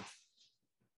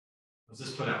 Was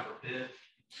this put out for bid?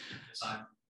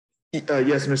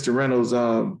 Yes, Mr. Reynolds,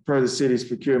 per the city's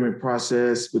procurement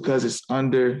process, because it's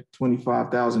under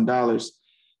 $25,000,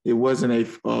 it wasn't a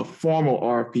formal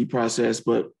RFP process,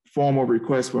 but formal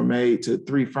requests were made to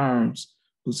 3 firms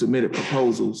who submitted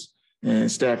proposals,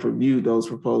 and staff reviewed those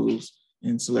proposals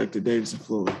and selected Davidson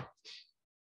Floyd. Great,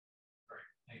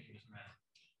 thank you, Mr. Mayor.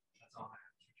 That's all I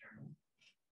have,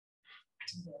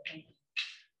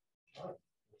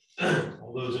 Mr. Chairman.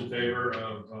 All those in favor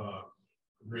of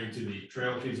agreeing to the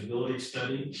trail feasibility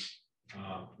study, say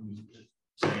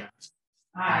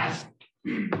Aye.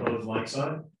 opposed, like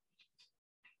sign.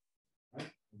 Right.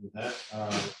 With that,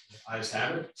 ayes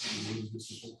have it.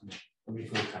 This is coming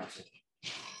from council.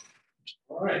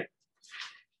 All right.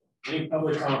 Any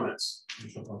public comments?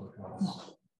 Additional public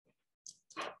comments.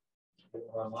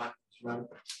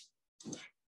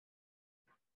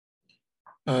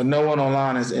 No one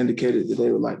online has indicated that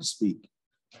they would like to speak.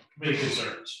 Committee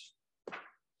concerns.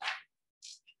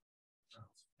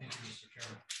 Thank you, Mr.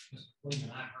 Chairman. Mr.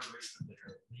 Cleveland, I heard recently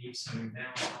there are leaves coming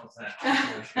down. How's that?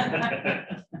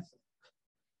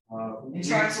 And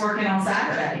trucks working on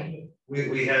Saturday.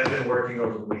 We have been working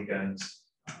over the weekends.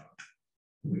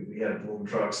 We had boom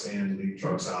trucks and lead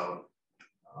trucks out.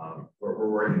 We're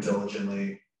working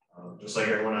diligently, just like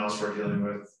everyone else. We're dealing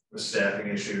with staffing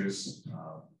issues.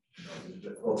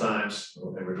 Difficult times,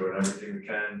 and we're doing everything we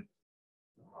can.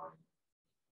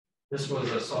 This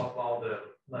was a softball to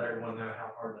let everyone know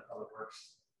how hard the public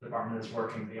works department is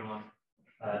working beyond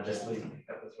just leave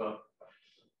pickup as well.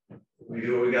 We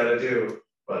do what we got to do,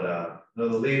 but no,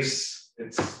 the leaves.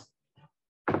 It's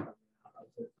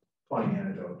funny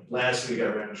anecdote. Last week I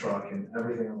ran a truck and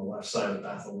everything on the left side of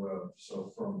Bethel Road.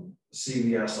 So from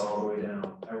CVS all the way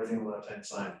down, everything on the left hand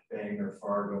side, Bangor,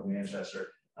 Fargo,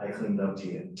 Manchester. I cleaned up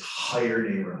the entire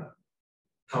neighborhood.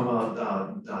 Come out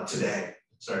today,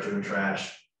 start doing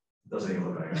trash. Doesn't even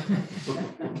look like it.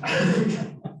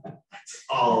 It's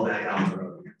all back on the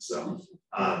road. So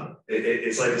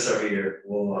it's like this every year.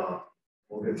 We'll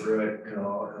get through it, and it'll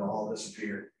all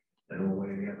disappear, and we'll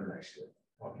wait again for next year.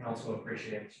 Well, council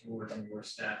appreciates yours and your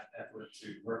staff effort to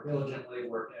work diligently,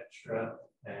 work extra,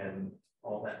 and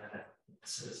all that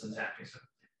citizens happy. So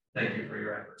thank you for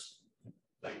your efforts.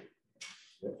 Thank you.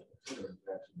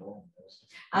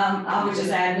 I would just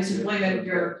add, Mr. Fleming,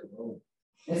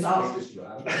 it's all.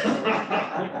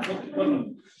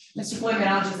 Mr. Fleming,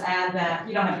 I'll just add that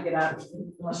you don't have to get up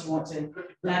unless you want to.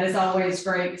 That is always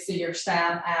great to see your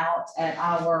staff out at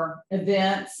our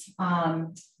events,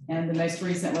 and the most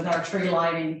recent with our tree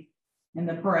lighting and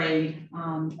the parade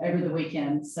over the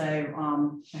weekend. So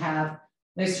to have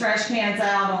those trash cans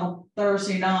out on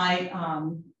Thursday night,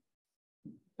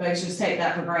 folks just take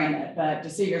that for granted, but to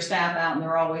see your staff out and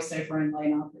they're always so friendly,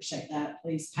 and I appreciate that.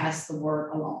 Please pass the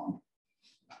word along.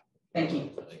 Thank you.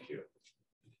 Thank you.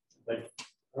 Thank you.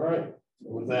 All right.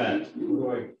 With that, we're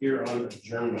going here on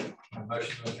adjournment. A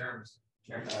motion to adjourn.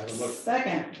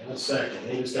 Second. And a second.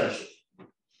 Any discussion?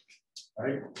 All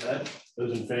right. That,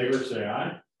 those in favor say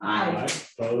aye. Aye.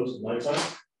 Opposed, like sign.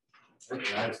 The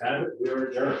ayes have it. We are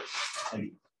adjourned. Thank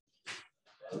you.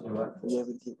 All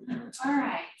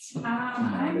right,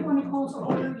 I'm going to call to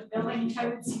order the Building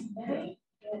Codes Committee.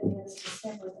 It is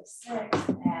December the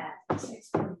 6th at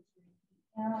 6:43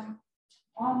 p.m.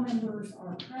 All members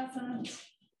are present,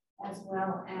 as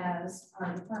well as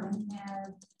our department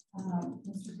head,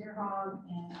 Mr. Deerhog,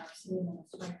 and our city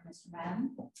administrator, Mr.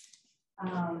 Madden.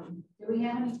 Do we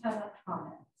have any public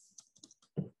comments?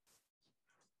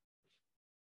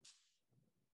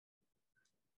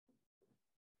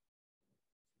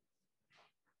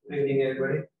 Good evening,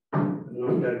 everybody. I'm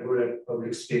not that good at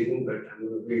public speaking, but I'm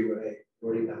going to be what I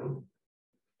wrote it down.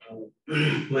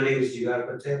 My name is Jigar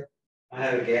Patel. I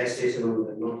have a gas station on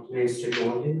the North Main Street,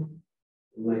 Mauldin.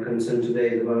 My concern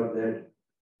today is about that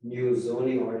new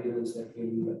zoning ordinance that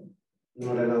will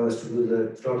not allow us to do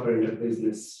the truck rental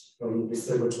business from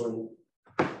December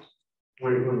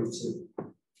 2022.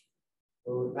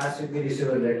 So last week we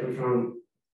received a letter from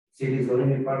city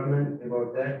zoning department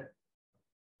about that.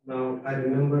 Now, I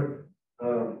remember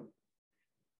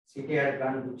city had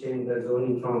planned to change the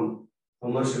zoning from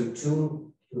commercial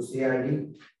 2 to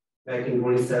CRD back in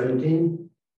 2017,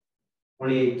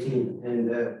 2018, and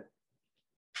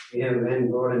we have Van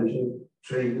Gogh and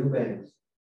Trey Eubanks.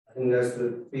 I think that's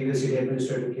the previous city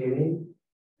administrator came in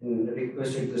and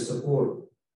requested the support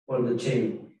for the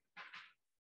change.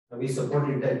 We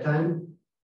supported that time.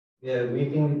 We are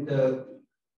meeting with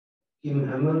Kim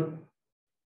Hammer.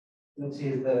 Since he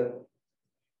is the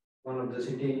one of the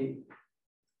city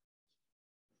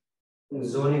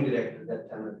zoning director that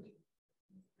time.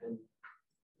 And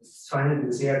finally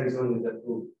the CRD zone is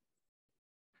approved.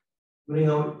 During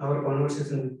our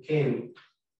conversation came,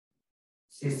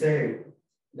 she said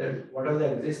that whatever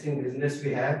the existing business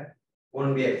we have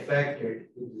won't be affected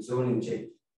with the zoning change.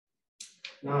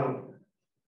 Now,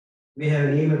 we have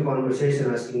an email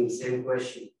conversation asking the same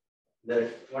question, that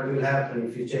what will happen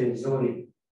if you change zoning,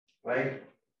 right?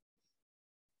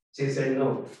 She said,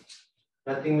 no,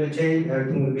 nothing will change,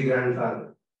 everything will be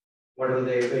grandfathered. Whatever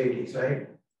the FAT is, right?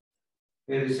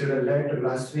 We received a letter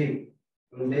last week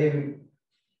from David.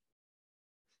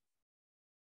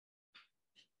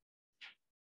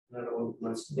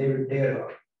 David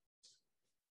Taylor.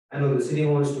 I know the city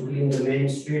wants to clean the main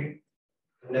street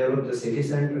and develop the city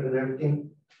center and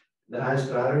everything. The highest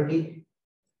priority.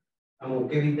 I'm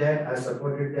okay with that. I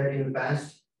supported that in the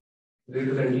past. We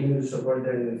will continue to support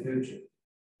that in the future.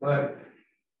 But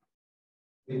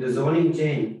with the zoning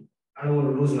change, I don't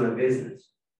want to lose my business.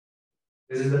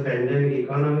 This is the pandemic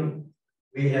economy.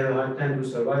 We have a hard time to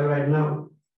survive right now.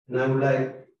 And I would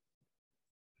like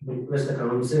to request the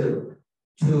council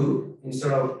to,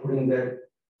 instead of putting that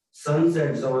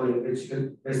sunset zoning, which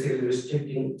is basically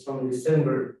restricting from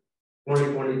December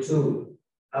 2022,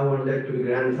 I want that to be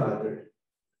grandfathered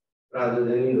rather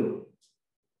than,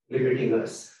 limiting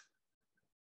us.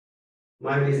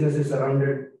 My business is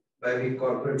surrounded by big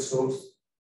corporate stores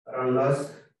around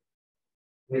us.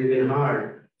 It's been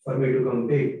hard for me to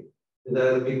compete with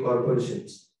other big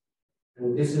corporations.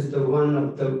 And this is the one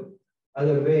of the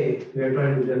other way we are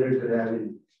trying to generate the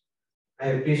revenue. I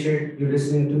appreciate you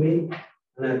listening to me,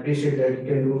 and I appreciate that you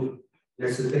can do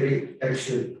necessary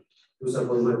action to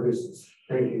support my business.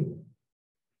 Thank you.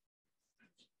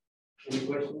 Any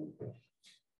questions?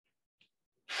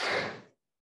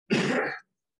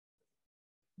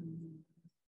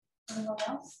 Anyone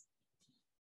else?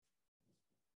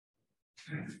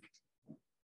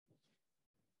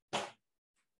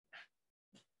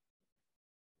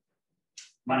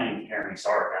 My name is Jeremy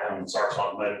Sark. I own Sark's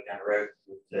Automotive down the road.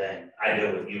 I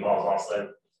deal with U-Hauls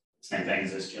also. Same thing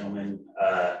as this gentleman.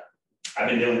 I've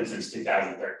been doing it since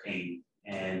 2013,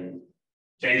 and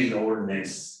changing the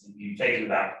ordinance, you take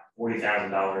about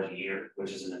 $40,000 a year,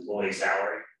 which is an employee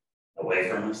salary, away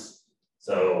from us.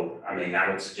 So, I mean, I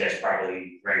would suggest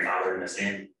probably grandfathering us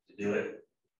in to do it,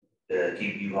 to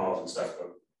keep U-Hauls and stuff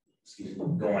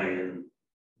going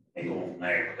and going from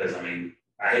there. Because, I mean,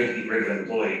 I hate to get rid of an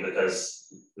employee because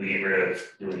we get rid of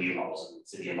doing U-Hauls in the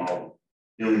city of Mauldin.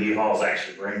 Doing U-Hauls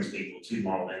actually brings people to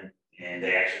Mauldin, and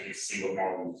they actually get to see what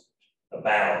Mauldin's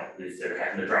about. If they're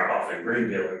having to drop off in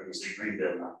Greenville, they're going to see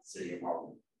Greenville, not the city of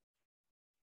Mauldin.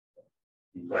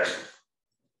 Any questions?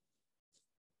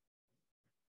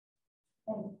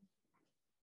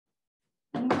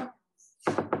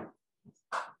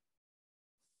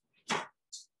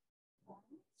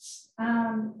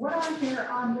 What I'm here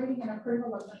on reading and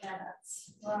approval of the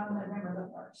minutes from November the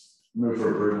 1st. Move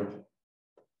for approval. Do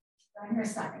I hear a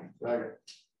second? Second.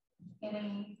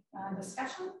 Any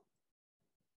discussion?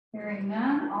 Hearing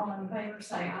none, all in favor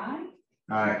say aye.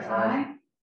 Aye. Aye.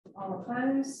 All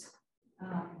opposed? The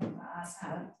ayes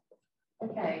have it.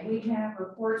 Okay, we have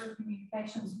reports or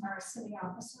communications from our city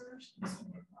officers. Mr.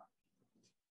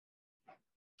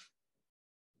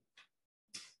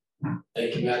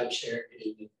 Thank you, Madam Chair. Good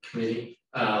evening, committee.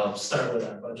 I'll start with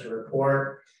our budget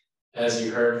report. As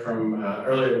you heard from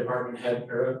earlier department head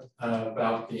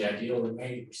about the ideal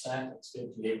remaining percent, it's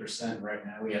 58% right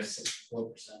now. We have 64%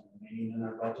 remaining in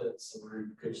our budget, so we're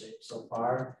in good shape so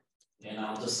far. And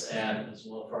I'll just add as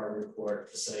well for our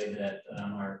report to say that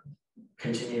our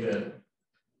continue to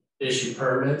issue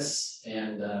permits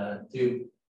and do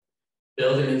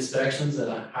building inspections at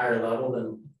a higher level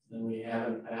than we have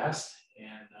in the past.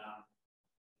 And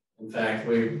in fact,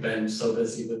 we've been so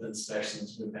busy with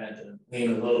inspections, we've had to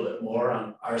lean a little bit more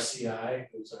on RCI,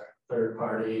 who's our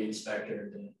third-party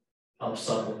inspector, to help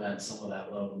supplement some of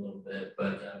that load a little bit.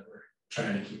 But we're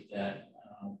trying to keep that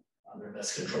under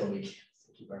best control we can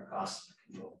to keep our costs under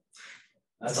control.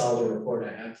 That's all the report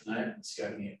I have tonight. Unless you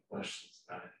have any questions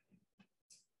about it.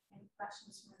 Any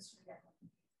questions from Mr.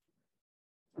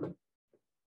 Gifford?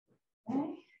 Okay.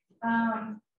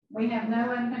 We have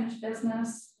no unfinished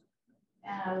business.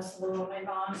 So we'll move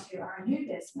on to our new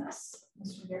business,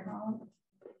 Mr. Dearholm.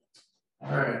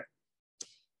 All right.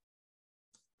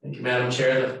 Thank you, Madam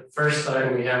Chair. The first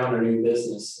item we have on our new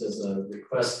business is a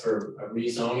request for a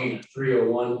rezoning of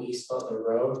 301 East Butler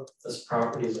Road. This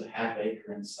property is a ½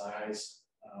 acre in size,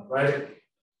 right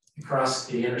across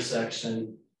the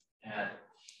intersection at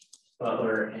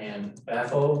Butler and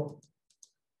Bethel.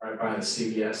 right by the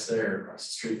CVS there, across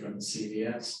the street from the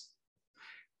CVS.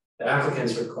 The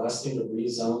applicant's requesting to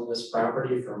rezone this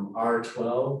property from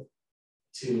R12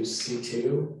 to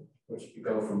C2, which would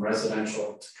go from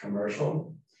residential to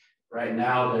commercial. Right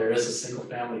now, there is a single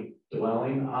family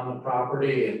dwelling on the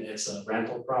property and it's a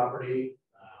rental property.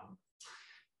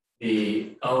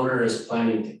 The owner is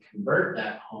planning to convert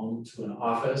that home to an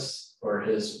office for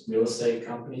his real estate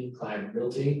company, Clyde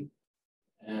Realty.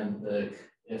 And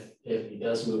if he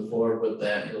does move forward with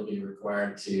that, he'll be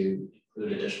required to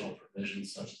include additional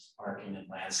provisions such as parking and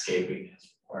landscaping as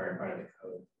required by the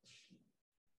code.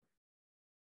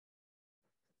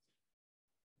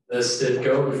 This did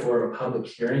go before a public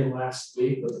hearing last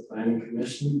week with the Planning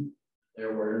Commission.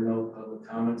 There were no public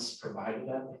comments provided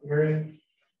at the hearing.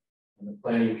 And the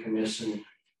Planning Commission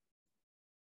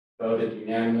voted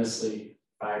unanimously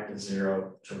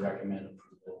 5-0 to recommend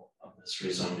approval of this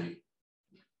rezoning.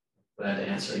 Glad to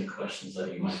answer any questions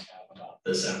that you might have about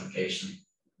this application.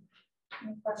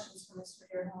 Any questions for Mr.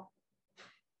 Dearhill?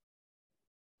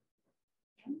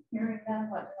 Hearing none,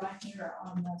 what do I hear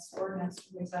on this ordinance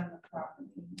to rezone the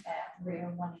property at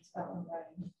 301 East Butler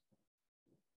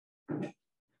Road?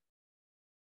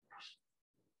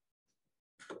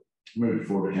 Move it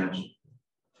forward to council.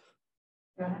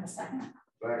 Do I have a second?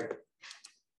 Second.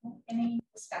 Any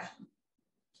discussion?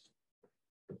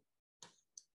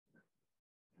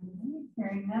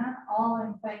 Hearing none, all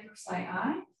in favor say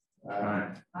aye.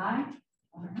 Aye. Aye.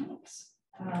 All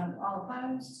right. All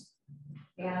opposed?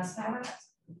 The ayes have it.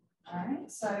 All right.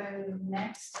 So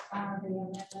next, the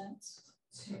amendment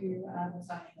to the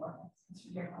zoning ordinance. Mr.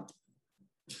 Dearhill.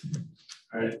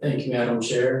 All right, thank you, Madam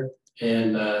Chair.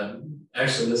 And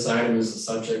actually, this item is the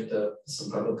subject of some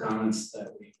public comments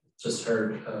that we just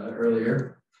heard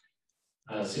earlier.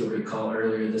 As you'll recall,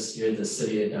 earlier this year, the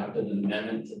city adopted an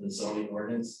amendment to the zoning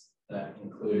ordinance that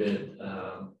included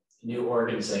new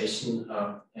organization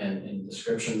of and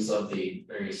descriptions of the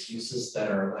various uses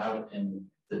that are allowed in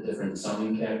the different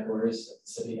zoning categories that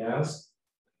the city has.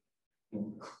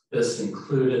 This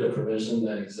included a provision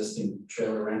that existing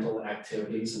trailer rental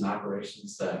activities and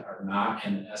operations that are not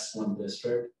in the S1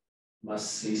 district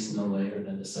must cease no later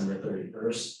than December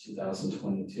 31st,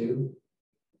 2022.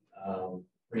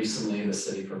 Recently, the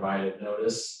city provided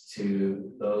notice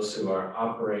to those who are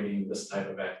operating this type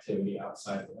of activity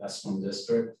outside the S1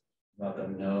 district, let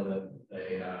them know that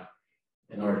they,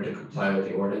 in order to comply with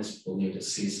the ordinance, will need to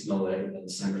cease no later than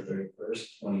December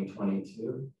 31st,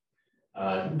 2022.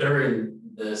 During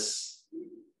the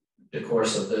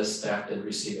course of this, staff did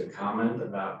receive a comment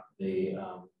about the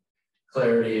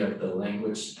clarity of the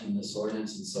language in this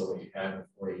ordinance, and so what you have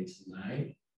before you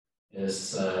tonight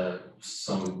is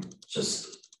some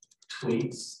just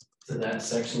tweaks to that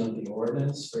section of the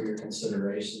ordinance for your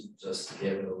consideration, just to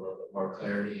give it a little bit more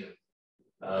clarity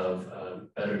of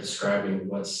better describing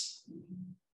what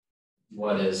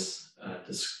is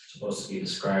supposed to be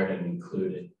described and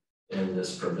included in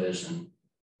this provision.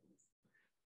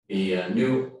 The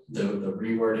the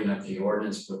rewording of the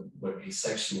ordinance would be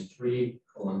section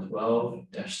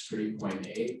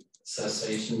 3:12-3.8,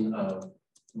 cessation of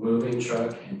moving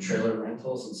truck and trailer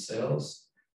rentals and sales.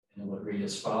 And it would read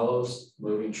as follows: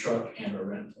 moving truck and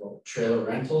trailer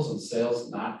rentals and sales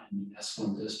not in the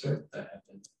S1 district that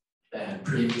had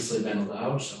previously been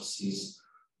allowed shall cease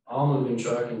all moving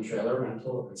truck and trailer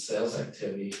rental and sales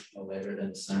activity no later than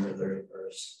December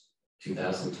 31st,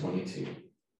 2022.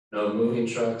 No moving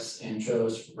trucks and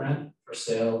trailers for rent, for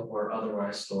sale, or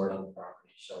otherwise stored on the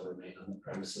property shall remain on the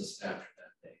premises after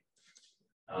that date.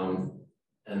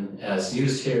 And as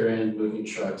used herein, moving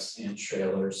trucks and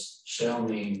trailers shall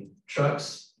mean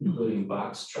trucks, including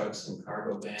box trucks and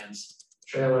cargo vans,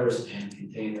 trailers and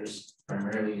containers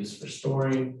primarily used for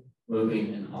storing,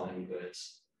 moving, and hauling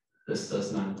goods. This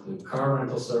does not include car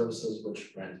rental services,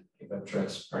 which rent pickup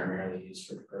trucks primarily used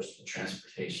for personal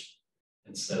transportation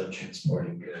instead of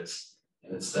transporting goods.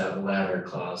 And it's that latter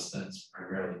clause that's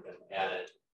primarily been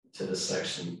added to this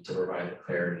section to provide the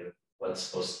clarity of what's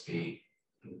supposed to be,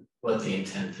 what the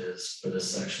intent is for this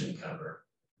section to cover.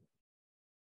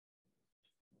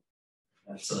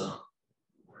 That's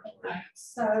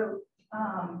so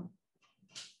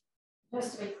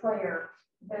just to be clear,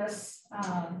 this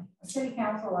City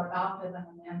Council adopted an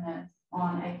amendment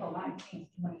on April 19th,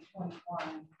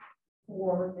 2021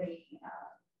 for the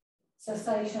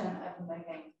cessation of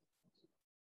moving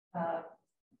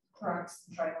trucks,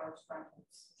 trailers,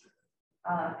 rentals.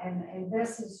 And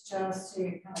this is just to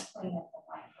kind of clean up the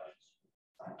language.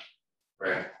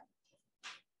 right.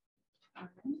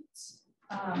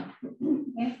 All right.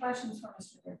 Any questions for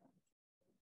Mr. Griffin?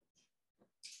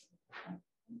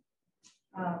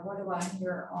 What do I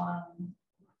hear on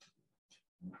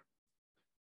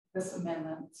this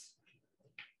amendment.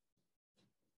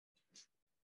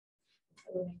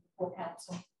 Full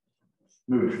council.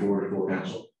 Move it forward to full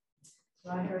council.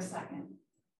 Do I hear a second?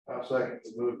 I'll second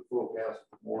to move to full council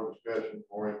for more discussion,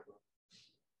 more input.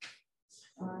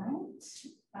 All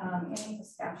right, any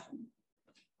discussion?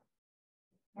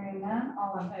 Hearing none,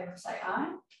 all in favor say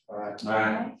aye. All right.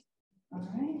 Aye. All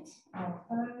right, all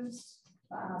opposed,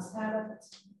 the ayes have it.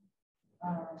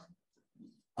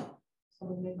 So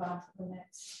we move on to the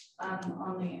next item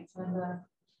on the agenda,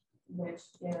 which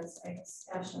is a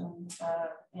discussion of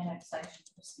annexation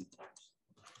procedures.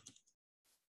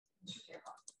 Mr.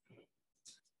 Gerhart.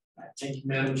 Thank you,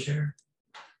 Madam Chair.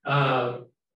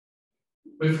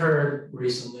 We've heard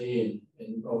recently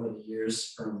and over the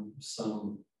years from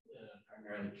some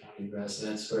primarily county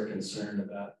residents who are concerned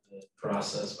about the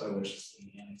process by which the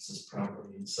city annexes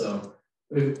property. And so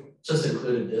we've just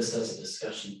included this as a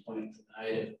discussion point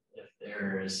tonight. If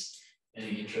there is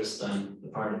any interest on the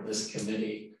part of this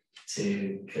committee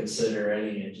to consider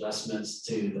any adjustments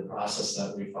to the process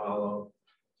that we follow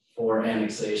for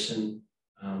annexation.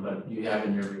 But you have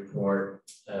in your report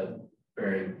a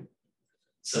very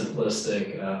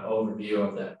simplistic overview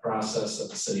of that process that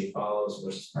the city follows,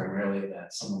 which is primarily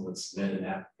that someone would submit an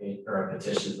application or a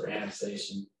petition for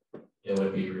annexation. It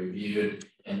would be reviewed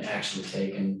and action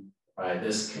taken by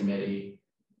this committee.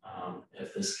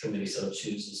 If this committee so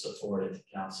chooses to forward it to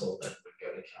council, that would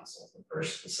go to council for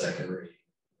first and second reading.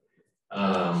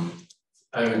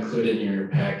 I've included in your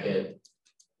packet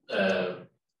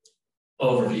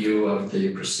overview of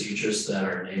the procedures that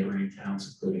our neighboring towns,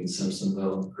 including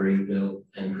Simpsonville, Greenville,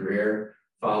 and Greer,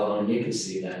 follow. And you can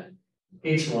see that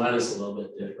each one is a little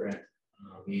bit different.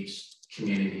 Each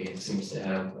community seems to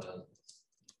have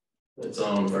its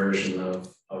own version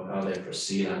of how they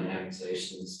proceed on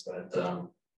annexations. But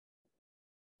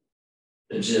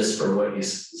the gist for what you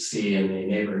see in the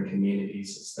neighboring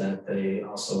communities is that they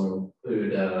also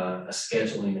include a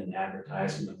scheduling and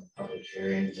advertisement of a public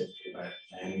hearing typically by the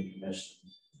planning commission,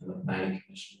 and the planning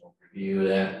commission will review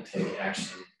that and take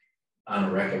action on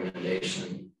a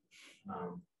recommendation.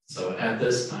 So at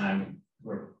this time,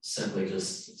 we're simply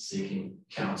just seeking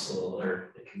council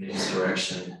or the committee's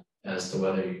direction as to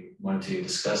whether you want to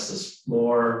discuss this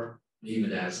more, leave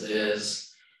it as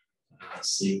is,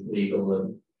 seek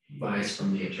legal advice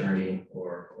from the attorney,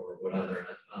 or whatever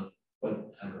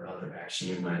other action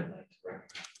you might like to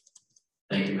recommend.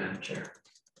 Thank you, Madam Chair.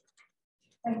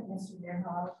 Thank you, Mr.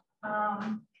 Gerhart.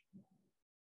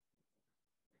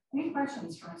 Any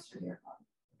questions for Mr. Gerhart?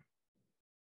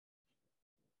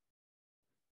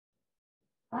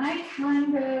 I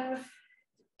kind of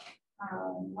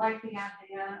like the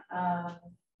idea of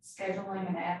scheduling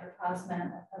an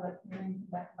advertisement at public hearing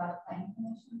conducted by the planning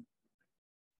commission.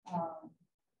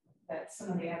 That some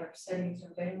of the other cities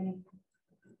are doing.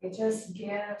 It just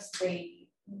gives the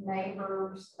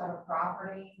neighbors of a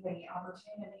property the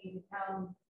opportunity to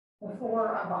come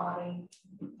before a body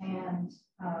and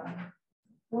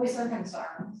voice their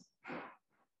concerns.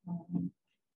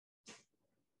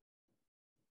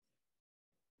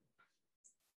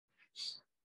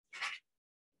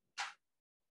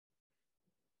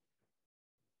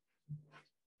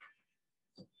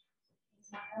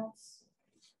 Else?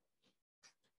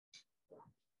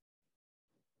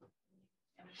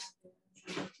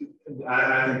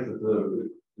 I think that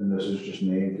and this is just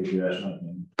me because you asked my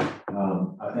opinion,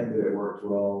 I think that it works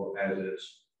well as is.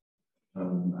 I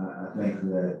think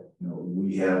that,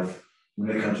 we have, when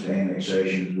it comes to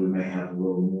annexations, we may have a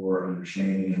little more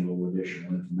understanding and a little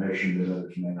additional information that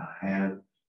others may not have,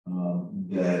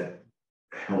 that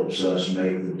helps us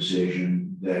make the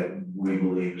decision that we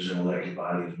believe as an elected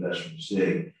body is best for the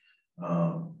city.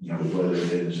 Whether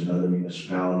it is another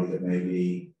municipality that may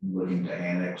be looking to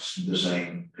annex the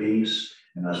same piece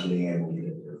and us being able to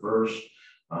get there first.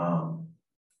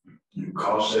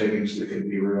 Cost savings that could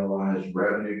be realized,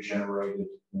 revenue generated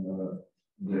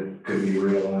that could be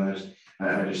realized.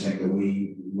 I just think that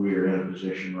we are in a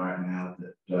position right now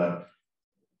that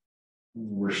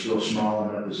we're still small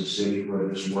enough as a city where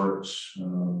this works.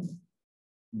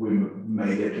 We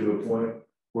may get to a point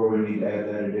where we need to add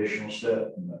that additional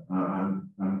step.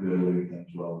 I'm good leaving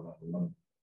things well enough alone.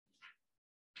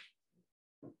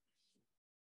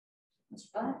 That's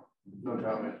fine. No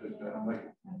comment. Thank you.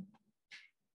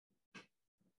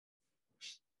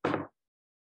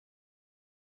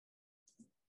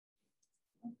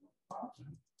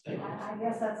 Thank you. I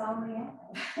guess that's all we have.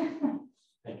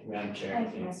 Thank you, Madam Chair.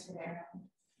 Thank you, Mr. Darrell.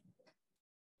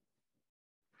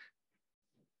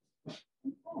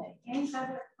 Okay, any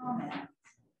other comments?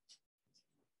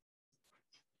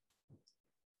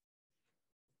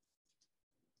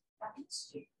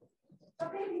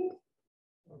 Okay.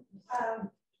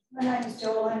 My name is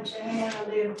Joel Chan. I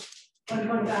live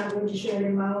 125 Ridge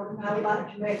Sheridan in Mauldin. I would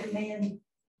like to recommend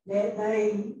that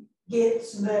they get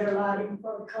some better lighting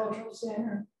for the cultural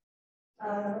center.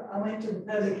 I went to the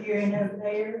public hearing over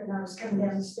there and I was coming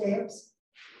down the steps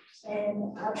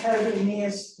and I totally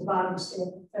missed the bottom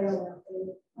step and fell out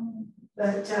there.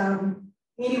 But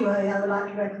anyway, I would like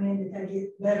to recommend that they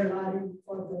get better lighting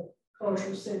for the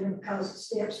cultural center because the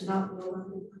steps are not low enough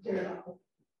there at all.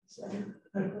 So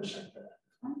I appreciate that.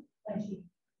 Thank you.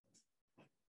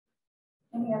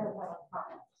 Any other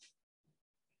comments?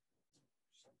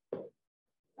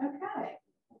 Okay.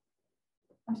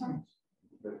 I'm sorry.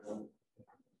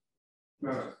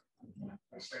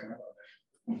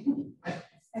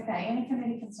 Okay, any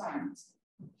committee concerns?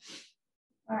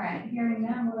 All right, hearing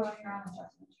none, what are your own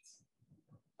adjustments?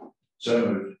 So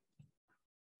moved.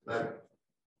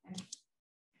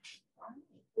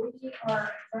 We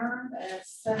are adjourned at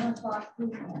 7:00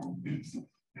 p.m.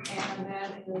 And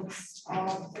that is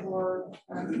all for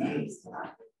the next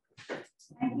time.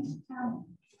 Thank you for coming.